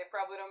right. They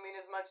probably don't mean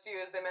as much to you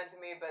as they meant to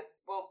me, but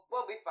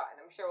we'll be fine.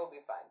 I'm sure we'll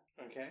be fine.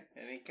 Okay.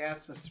 And he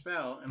casts a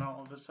spell, and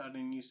all of a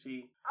sudden you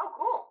see, Oh,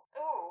 cool.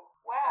 Ooh,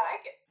 I wow.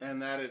 like it.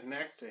 and that is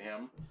next to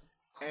him,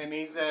 and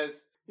he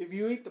says, "If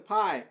you eat the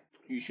pie,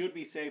 you should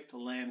be safe to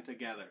land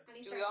together." And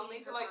he Do we starts all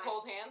eating need to her like pie.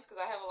 hold hands? Because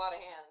I have a lot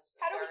of hands.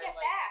 How do we Barry, get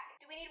back?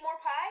 Do we need more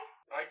pie?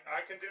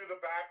 I can do the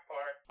back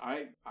part.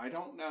 I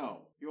don't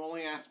know. You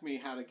only asked me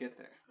how to get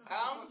there.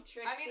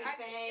 Trixie I mean,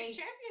 Faye.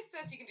 if Champion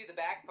says he can do the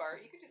back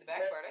part, you can do the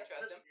back part. I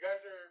trust him. You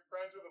guys are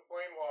friends with a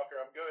plane walker.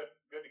 I'm good.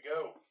 Good to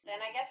go.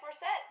 Then I guess we're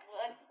set.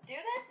 Let's do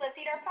this. Let's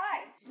eat our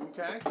pie.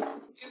 Okay.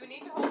 Do we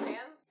need to hold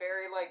hands?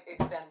 Barry like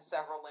extends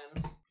several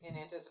limbs in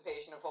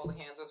anticipation of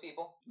holding hands with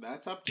people.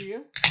 That's up to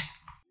you.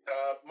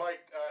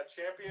 Mike,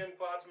 Champion,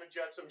 Flotsam, and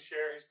Jetsam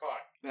share his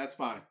pie. That's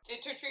fine. Did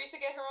Teresa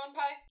get her own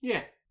pie?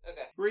 Yeah.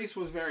 Okay. Reese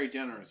was very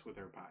generous with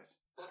her pies.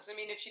 Well, 'cause, I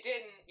mean, if she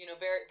didn't,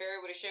 Barry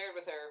would have shared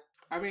with her.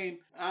 I mean,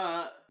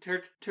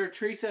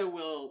 Teresa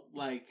will,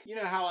 like, you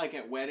know how, like,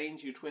 at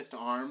weddings you twist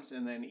arms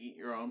and then eat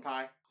your own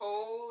pie?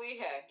 Holy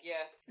heck,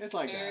 yeah. It's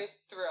like Barry's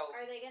thrilled.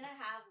 Are they gonna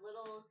have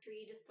little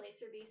tree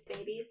displacer beast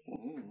babies? that.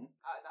 Mm.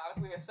 Not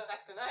if we have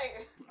sex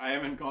tonight. I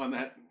haven't gone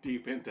that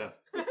deep into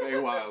the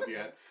Feywild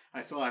yet.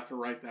 I still have to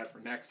write that for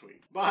next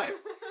week. But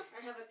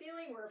I have a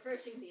feeling we're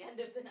approaching the end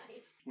of the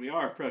night. we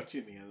are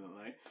approaching the end of the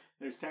night.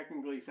 There's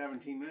technically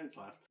 17 minutes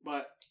left.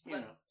 But, you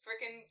Let's know.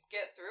 freaking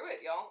get through it,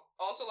 y'all.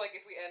 Also, like,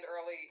 if we end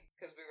early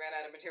because we ran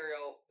out of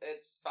material,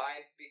 it's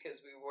fine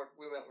because we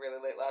went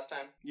really late last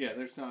time. Yeah,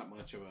 there's not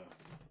much of a...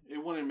 It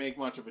wouldn't make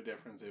much of a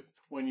difference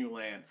when you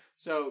land.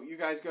 So, you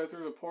guys go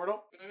through the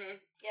portal? Mm-hmm.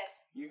 Yes.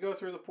 You go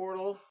through the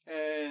portal,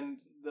 and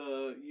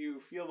you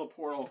feel the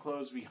portal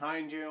close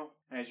behind you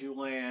as you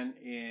land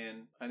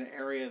in an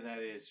area that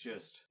is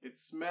just, it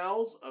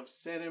smells of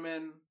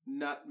cinnamon,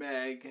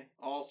 nutmeg,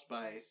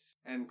 allspice,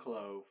 and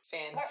clove.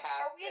 Fantastic.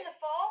 Are we in the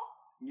fall?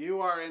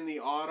 You are in the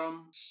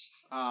autumn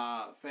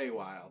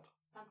Feywild.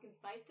 Pumpkin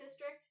Spice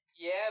District.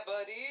 Yeah,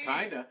 buddy.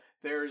 Kinda.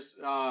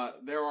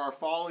 There are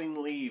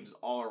falling leaves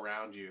all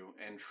around you,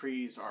 and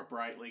trees are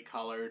brightly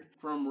colored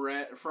from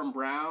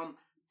brown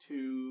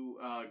to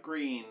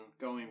green,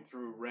 going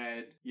through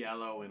red,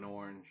 yellow, and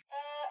orange.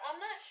 I'm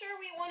not sure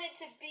we wanted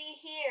to be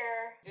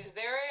here. Is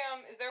there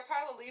a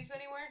pile of leaves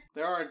anywhere?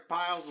 There are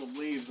piles of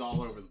leaves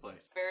all over the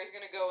place. Barry's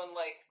gonna go and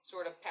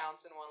sort of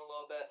pounce in one a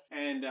little bit.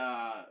 And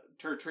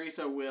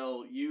Tertresa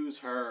will use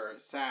her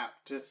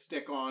sap to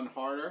stick on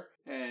harder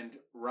and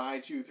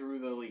ride you through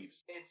the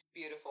leaves. It's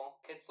beautiful.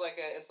 It's like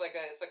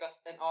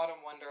an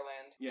autumn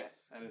wonderland.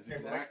 Yes, that is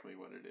exactly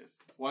what it is.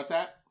 What's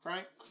that,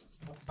 Frank?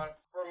 From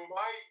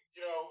my,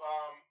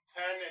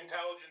 10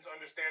 intelligence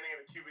understanding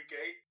of the cubic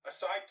gate, a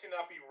side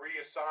cannot be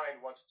reassigned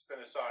once it's been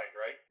assigned,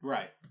 right?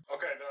 Right.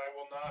 Okay, then I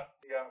will not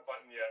be on a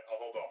button yet. I'll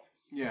hold off.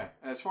 Yeah,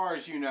 as far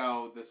as you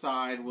know, the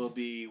side will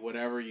be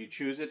whatever you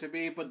choose it to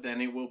be, but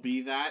then it will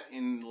be that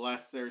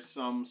unless there's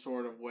some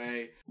sort of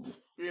way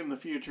in the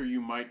future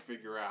you might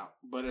figure out.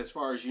 But as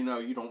far as you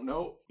know of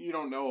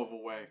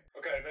a way.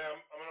 Okay, then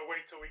I'm going to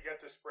wait till we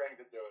get to spring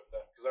to do it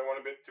then, because I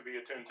want it to be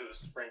attuned to the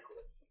spring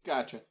court.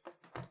 Gotcha.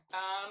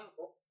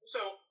 So,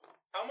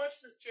 how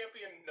much does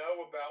Champion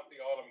know about the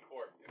autumn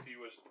court if he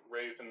was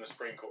raised in the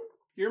spring court?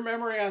 Your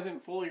memory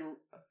hasn't fully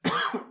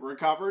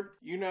recovered.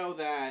 You know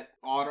that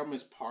autumn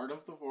is part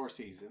of the four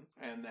seasons,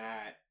 and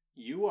that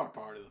you are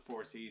part of the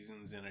four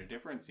seasons in a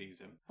different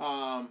season.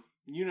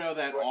 You know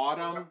that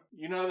autumn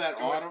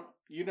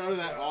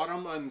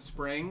and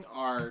spring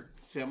are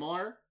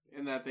similar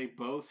in that they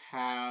both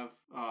have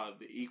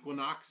the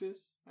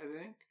equinoxes, I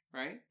think,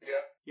 right?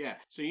 Yeah. Yeah,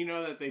 so you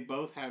know that they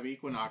both have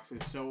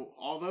equinoxes. So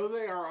although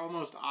they are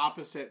almost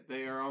opposite,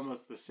 they are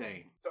almost the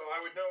same. So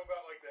I would know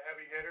about the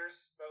heavy hitters,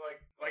 but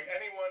like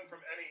anyone from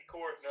any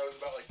court knows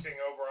about King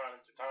Oberon and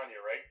Titania,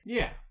 right?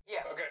 Yeah.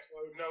 Yeah. Okay, so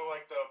I would know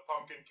the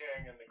Pumpkin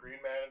King and the Green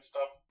Man and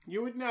stuff.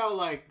 You would know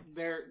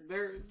there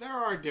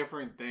are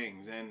different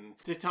things, and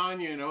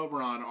Titania and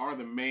Oberon are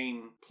the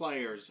main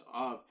players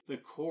of the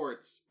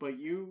courts, but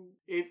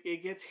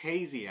it gets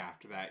hazy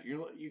after that.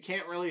 You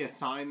can't really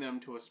assign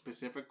them to a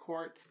specific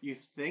court. You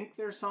think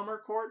they're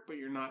summer court, but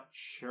you're not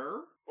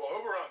sure. Well,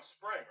 Oberon's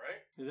spring,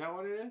 right? Is that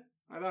what it is?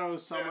 I thought it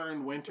was summer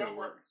and winter.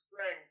 Oberon's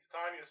spring,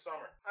 Titania's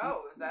summer.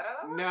 Oh, is that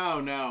how that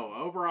works? No.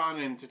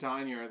 Oberon and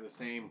Titania are the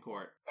same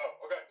court.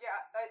 Oh, okay. Yeah,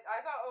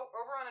 I thought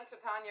Oberon and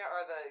Titania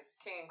are the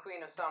king and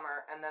queen of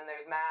summer, and then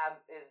there's Mab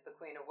is the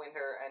queen of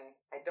winter, and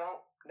I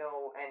don't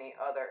know any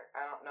other.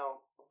 I don't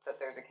know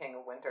that there's a king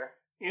of winter.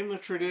 In the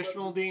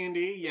traditional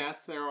D&D,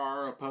 yes, there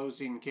are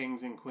opposing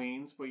kings and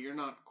queens, but you're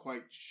not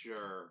quite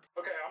sure.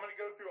 Okay, I'm going to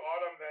go through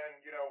autumn then,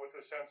 with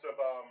a sense of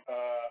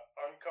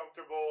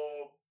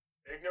uncomfortable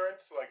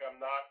ignorance. I'm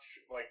not,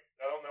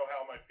 I don't know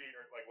how my feet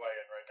are,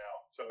 laying right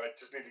now. So I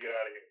just need to get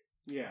out of here.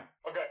 Yeah.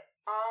 Okay.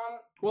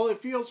 Well, it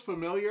feels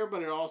familiar,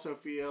 but it also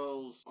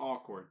feels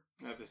awkward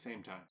at the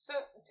same time. So,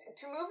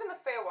 to move in the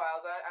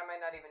Feywild, I might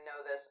not even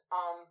know this.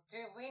 Do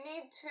we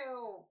need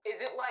to?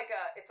 Is it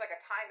it's like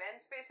a time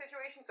and space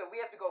situation? So we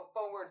have to go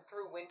forward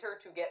through winter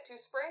to get to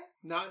spring?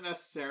 Not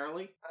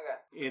necessarily.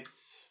 Okay.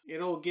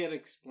 It'll get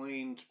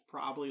explained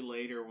probably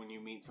later when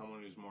you meet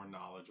someone who's more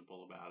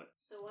knowledgeable about it.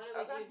 So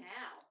what do we do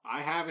now?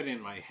 I have it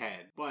in my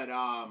head, but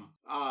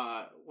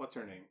what's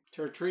her name?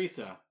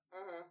 Tertresa.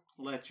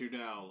 Let you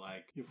know,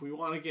 if we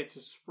want to get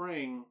to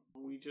spring,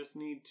 we just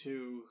need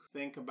to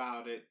think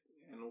about it,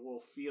 and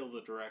we'll feel the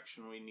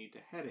direction we need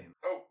to head in.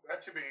 Oh, that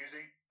should be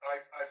easy.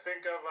 I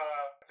think of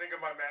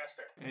my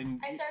master.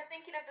 And I start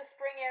thinking of the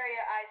spring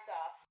area I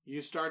saw.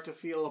 you start to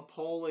feel a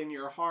pull in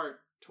your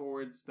heart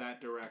towards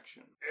that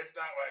direction. It's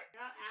that way.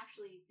 You're not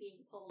actually being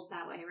pulled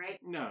that way, right?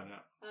 No.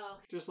 Oh,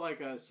 Just like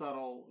a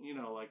subtle,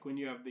 like when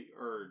you have the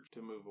urge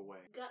to move away.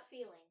 gut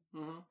feeling.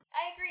 Mm-hmm.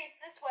 I agree,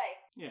 it's this way.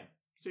 Yeah.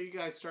 So you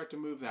guys start to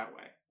move that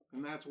way.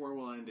 And that's where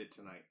we'll end it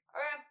tonight.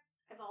 Okay.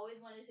 I've always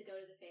wanted to go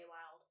to the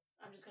Feywild.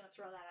 I'm just going to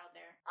throw that out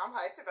there. I'm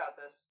hyped about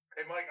this.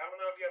 Hey, Mike, I don't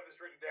know if you have this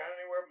written down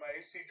anywhere, but my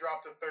AC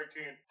dropped to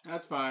 13.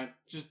 That's fine.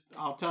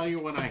 I'll tell you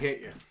when I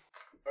hit you.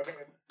 Okay.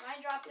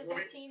 Mine dropped to You'll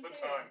 13 hit the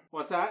too. time.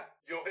 What's that?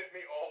 You'll hit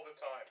me all the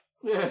time.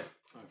 Yeah.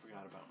 I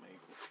forgot about me.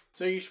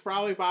 So you should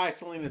probably buy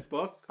Selena's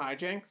book,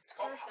 Hijinks.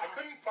 First I off,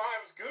 couldn't find. I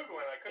was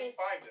googling. I couldn't it's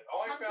find it.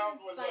 All I Pumpkin found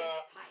was Spice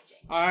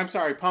Hijinks. I'm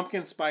sorry,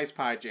 Pumpkin Spice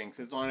Hijinks.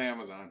 It's on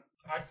Amazon.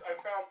 I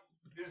found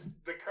is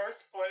the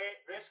cursed flame.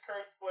 This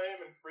cursed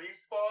flame and freeze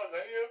thaw. Is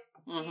that you?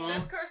 Mm-hmm.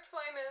 This cursed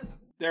flame is.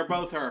 They're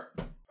both her.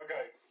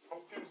 Okay.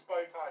 Pumpkin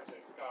spice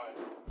hijinks, guys.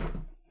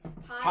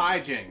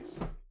 Hijinks.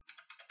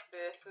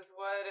 This is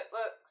what it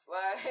looks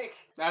like.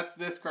 That's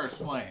this cursed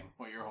flame,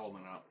 what you're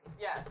holding up.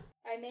 Yes.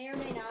 I may or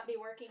may not be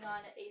working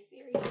on a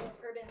series of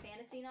urban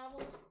fantasy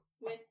novels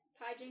with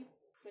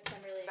Hijinks. which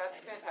I'm really That's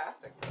excited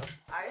fantastic, though.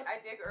 I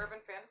dig urban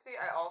fantasy.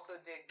 I also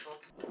dig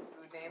books with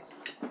food names.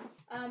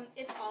 about.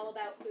 It's all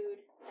about food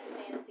and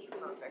fantasy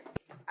food. Perfect.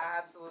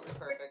 Absolutely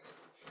perfect.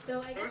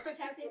 Though I guess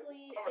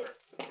technically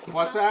it's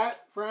What's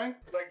that, Frank?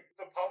 Like,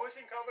 the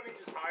publishing company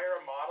just hire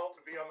a model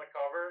to be on the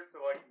cover to,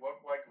 like, look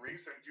like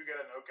Reese, or did you get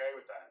an okay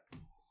with that?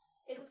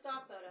 it's a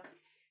stock photo.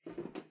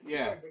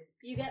 Yeah.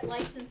 You get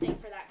licensing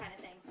for that kind of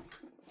thing.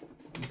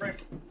 Frank,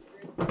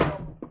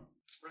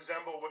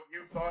 resemble what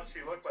you thought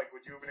she looked like.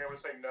 Would you have been able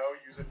to say no,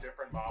 use a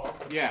different model?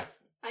 Yeah.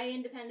 I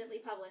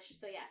independently publish,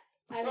 so yes.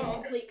 I have Oh,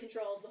 okay. complete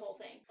control of the whole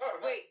thing. Oh,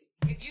 nice.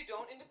 Wait, if you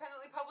don't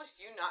independently publish,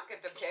 do you not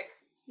get to pick?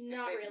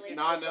 Not really.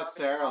 Not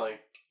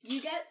necessarily. You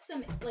get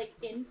some, like,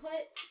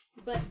 input,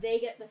 but they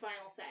get the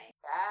final say.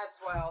 That's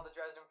why all the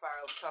Dresden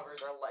Files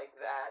covers are like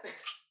that.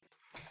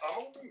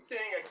 I'm only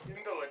seeing a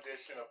Kindle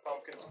edition of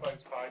Pumpkin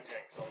Spice Pie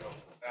Jinx on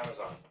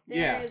Amazon.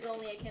 There is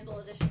only a Kindle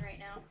edition right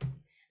now.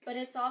 But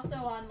it's also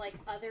on, like,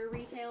 other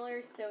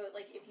retailers, so,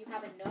 like, if you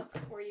have a Nook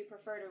or you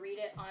prefer to read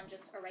it on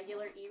just a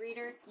regular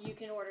e-reader, you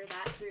can order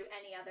that through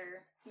any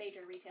other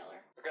major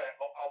retailer. Okay,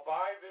 I'll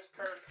buy this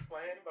Cursed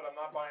Flame, but I'm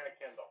not buying a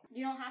Kindle.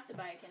 You don't have to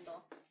buy a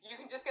Kindle. You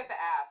can just get the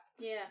app.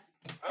 Yeah.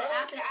 The Oh,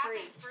 app The is app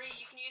free. is free.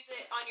 You can use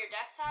it on your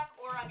desktop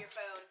or on your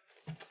phone.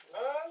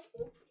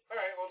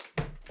 Alright, well,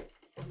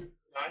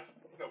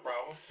 no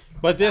problem.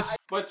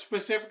 But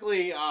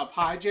specifically,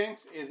 Pie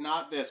Jinx is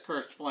not this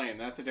Cursed Flame.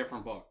 That's a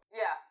different book.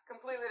 Yeah,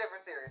 completely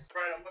different series.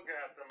 Right, I'm looking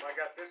at them. I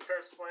got this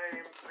Cursed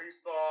Flame, Freeze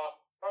Thaw,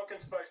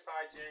 Pumpkin Spice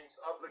Pie Jinx,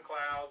 Of the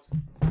Clouds,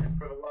 and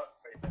For the Love...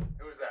 Wait,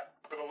 who is that?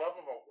 For the Love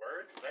of a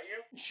Word? Is that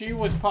you? She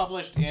was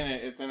published in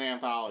it. It's an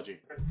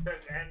anthology. It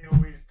says Annie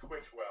Louise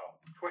Twitchell.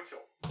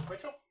 Twitchell.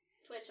 Twitchell.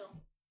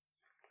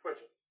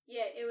 Twitchell.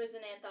 Yeah, it was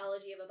an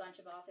anthology of a bunch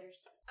of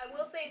authors. I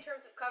will say, in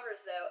terms of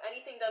covers, though,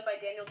 anything done by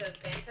Daniel Dos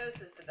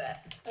Santos is the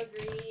best.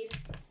 Agreed.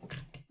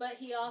 But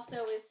he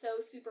also is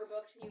so super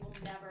booked, you will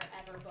never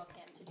ever book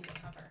him to do a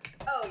cover.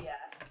 Oh,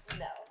 yeah.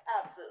 No,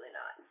 absolutely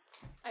not.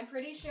 I'm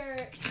pretty sure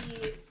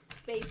he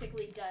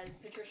basically does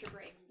Patricia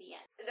Briggs the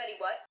end. That he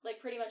what? Like,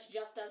 pretty much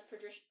just does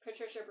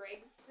Patricia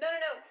Briggs. No.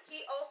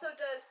 He also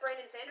does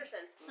Brandon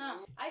Sanderson.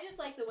 Huh. I just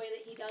like the way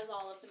that he does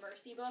all of the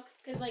Mercy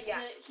books. Because, like,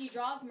 Yeah. he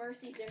draws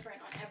Mercy different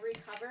on every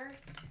cover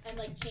and,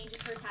 like,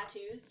 changes her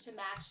tattoos to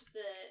match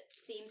the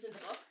themes in the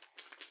book.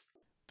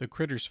 The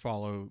critters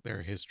follow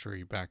their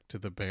history back to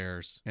the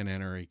bears and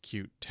enter a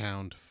cute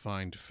town to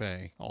find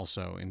Faye.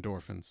 Also,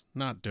 endorphins.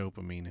 Not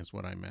dopamine is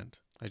what I meant.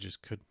 I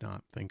just could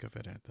not think of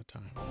it at the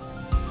time.